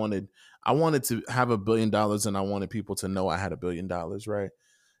think I wanted to have $1 billion, and I wanted people to know I had $1 billion, right?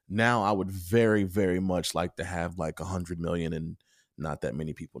 Now I would very, very much like to have like 100 million and not that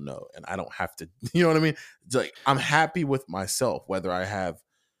many people know, and I don't have to. You know what I mean? It's like I'm happy with myself, whether I have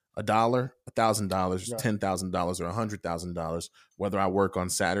 $1, $1,000, Right. $10,000, or $100,000. Whether I work on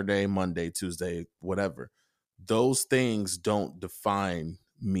Saturday, Monday, Tuesday, whatever. Those things don't define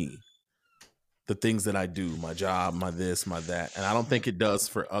me. The things that I do, my job, my this, my that, and I don't think it does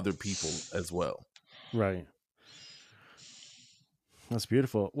for other people as well. Right. That's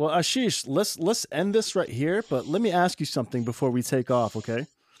beautiful. Well, Ashish, let's end this right here. But let me ask you something before we take off, okay?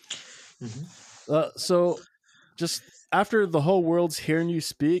 Mhm. So, just after the whole world's hearing you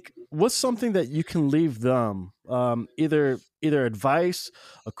speak, what's something that you can leave them? Either advice,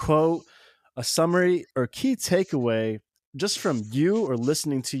 a quote, a summary, or key takeaway just from you or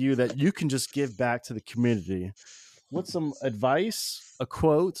listening to you that you can just give back to the community. What's some advice, a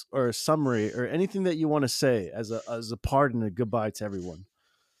quote, or a summary, or anything that you want to say as a part and a goodbye to everyone?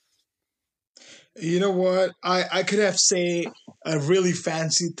 You know what? I could have say really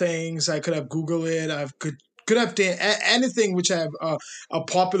fancy things. I could have Google it. I could have done anything which I have a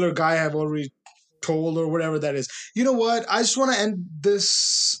popular guy have already told or whatever that is. You know what? I just want to end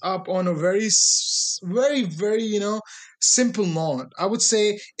this up on a very very simple note. I would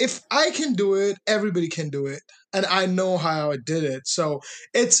say if I can do it, everybody can do it, and I know how I did it. So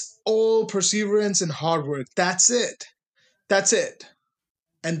it's all perseverance and hard work. That's it. That's it.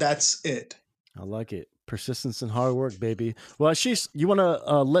 And that's it. I like it. Persistence and hard work, baby. Well, Ashish, you want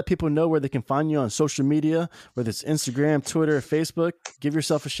to let people know where they can find you on social media, whether it's Instagram, Twitter, Facebook? Give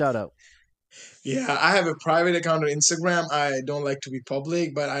yourself a shout out. Yeah, I have a private account on Instagram. I don't like to be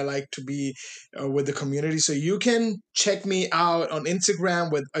public, but I like to be with the community. So you can check me out on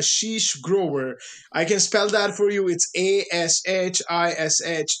Instagram with Ashish Grover. I can spell that for you. It's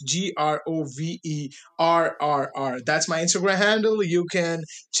ASHISHGROVERRR. That's my Instagram handle. You can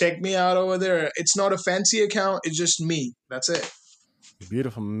check me out over there. It's not a fancy account. It's just me. That's it.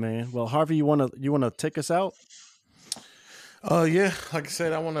 Beautiful, man. Well, Harvey, you wanna take us out? Yeah, like I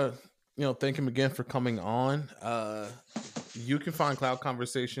said, I want to thank him again for coming on. You can find Cloud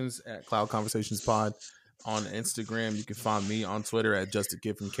Conversations at Cloud Conversations Pod on Instagram. You can find me on Twitter at Just a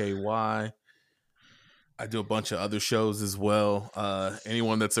Kid from KY. I do a bunch of other shows as well.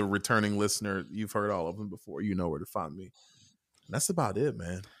 Anyone that's a returning listener, you've heard all of them before. You know where to find me. That's about it,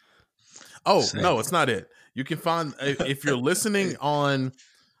 man. Oh, no, it's not it. You can find, if you're listening on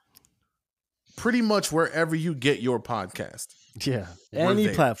pretty much wherever you get your podcast. Yeah, We're any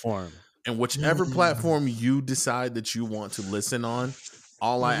there. platform. And whichever platform you decide that you want to listen on,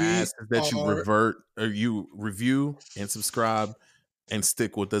 all I ask is that you review and subscribe and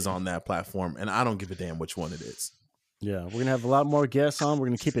stick with us on that platform. And I don't give a damn which one it is. Yeah, we're gonna have a lot more guests on. We're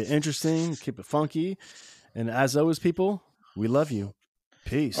gonna keep it interesting, keep it funky, and as always, people, we love you.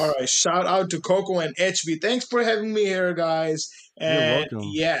 Peace. All right. Shout out to Coco and HB. Thanks for having me here, guys. And welcome.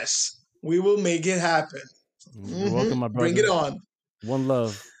 yes, we will make it happen. You're welcome, my brother. Bring it on. One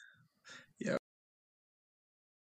love.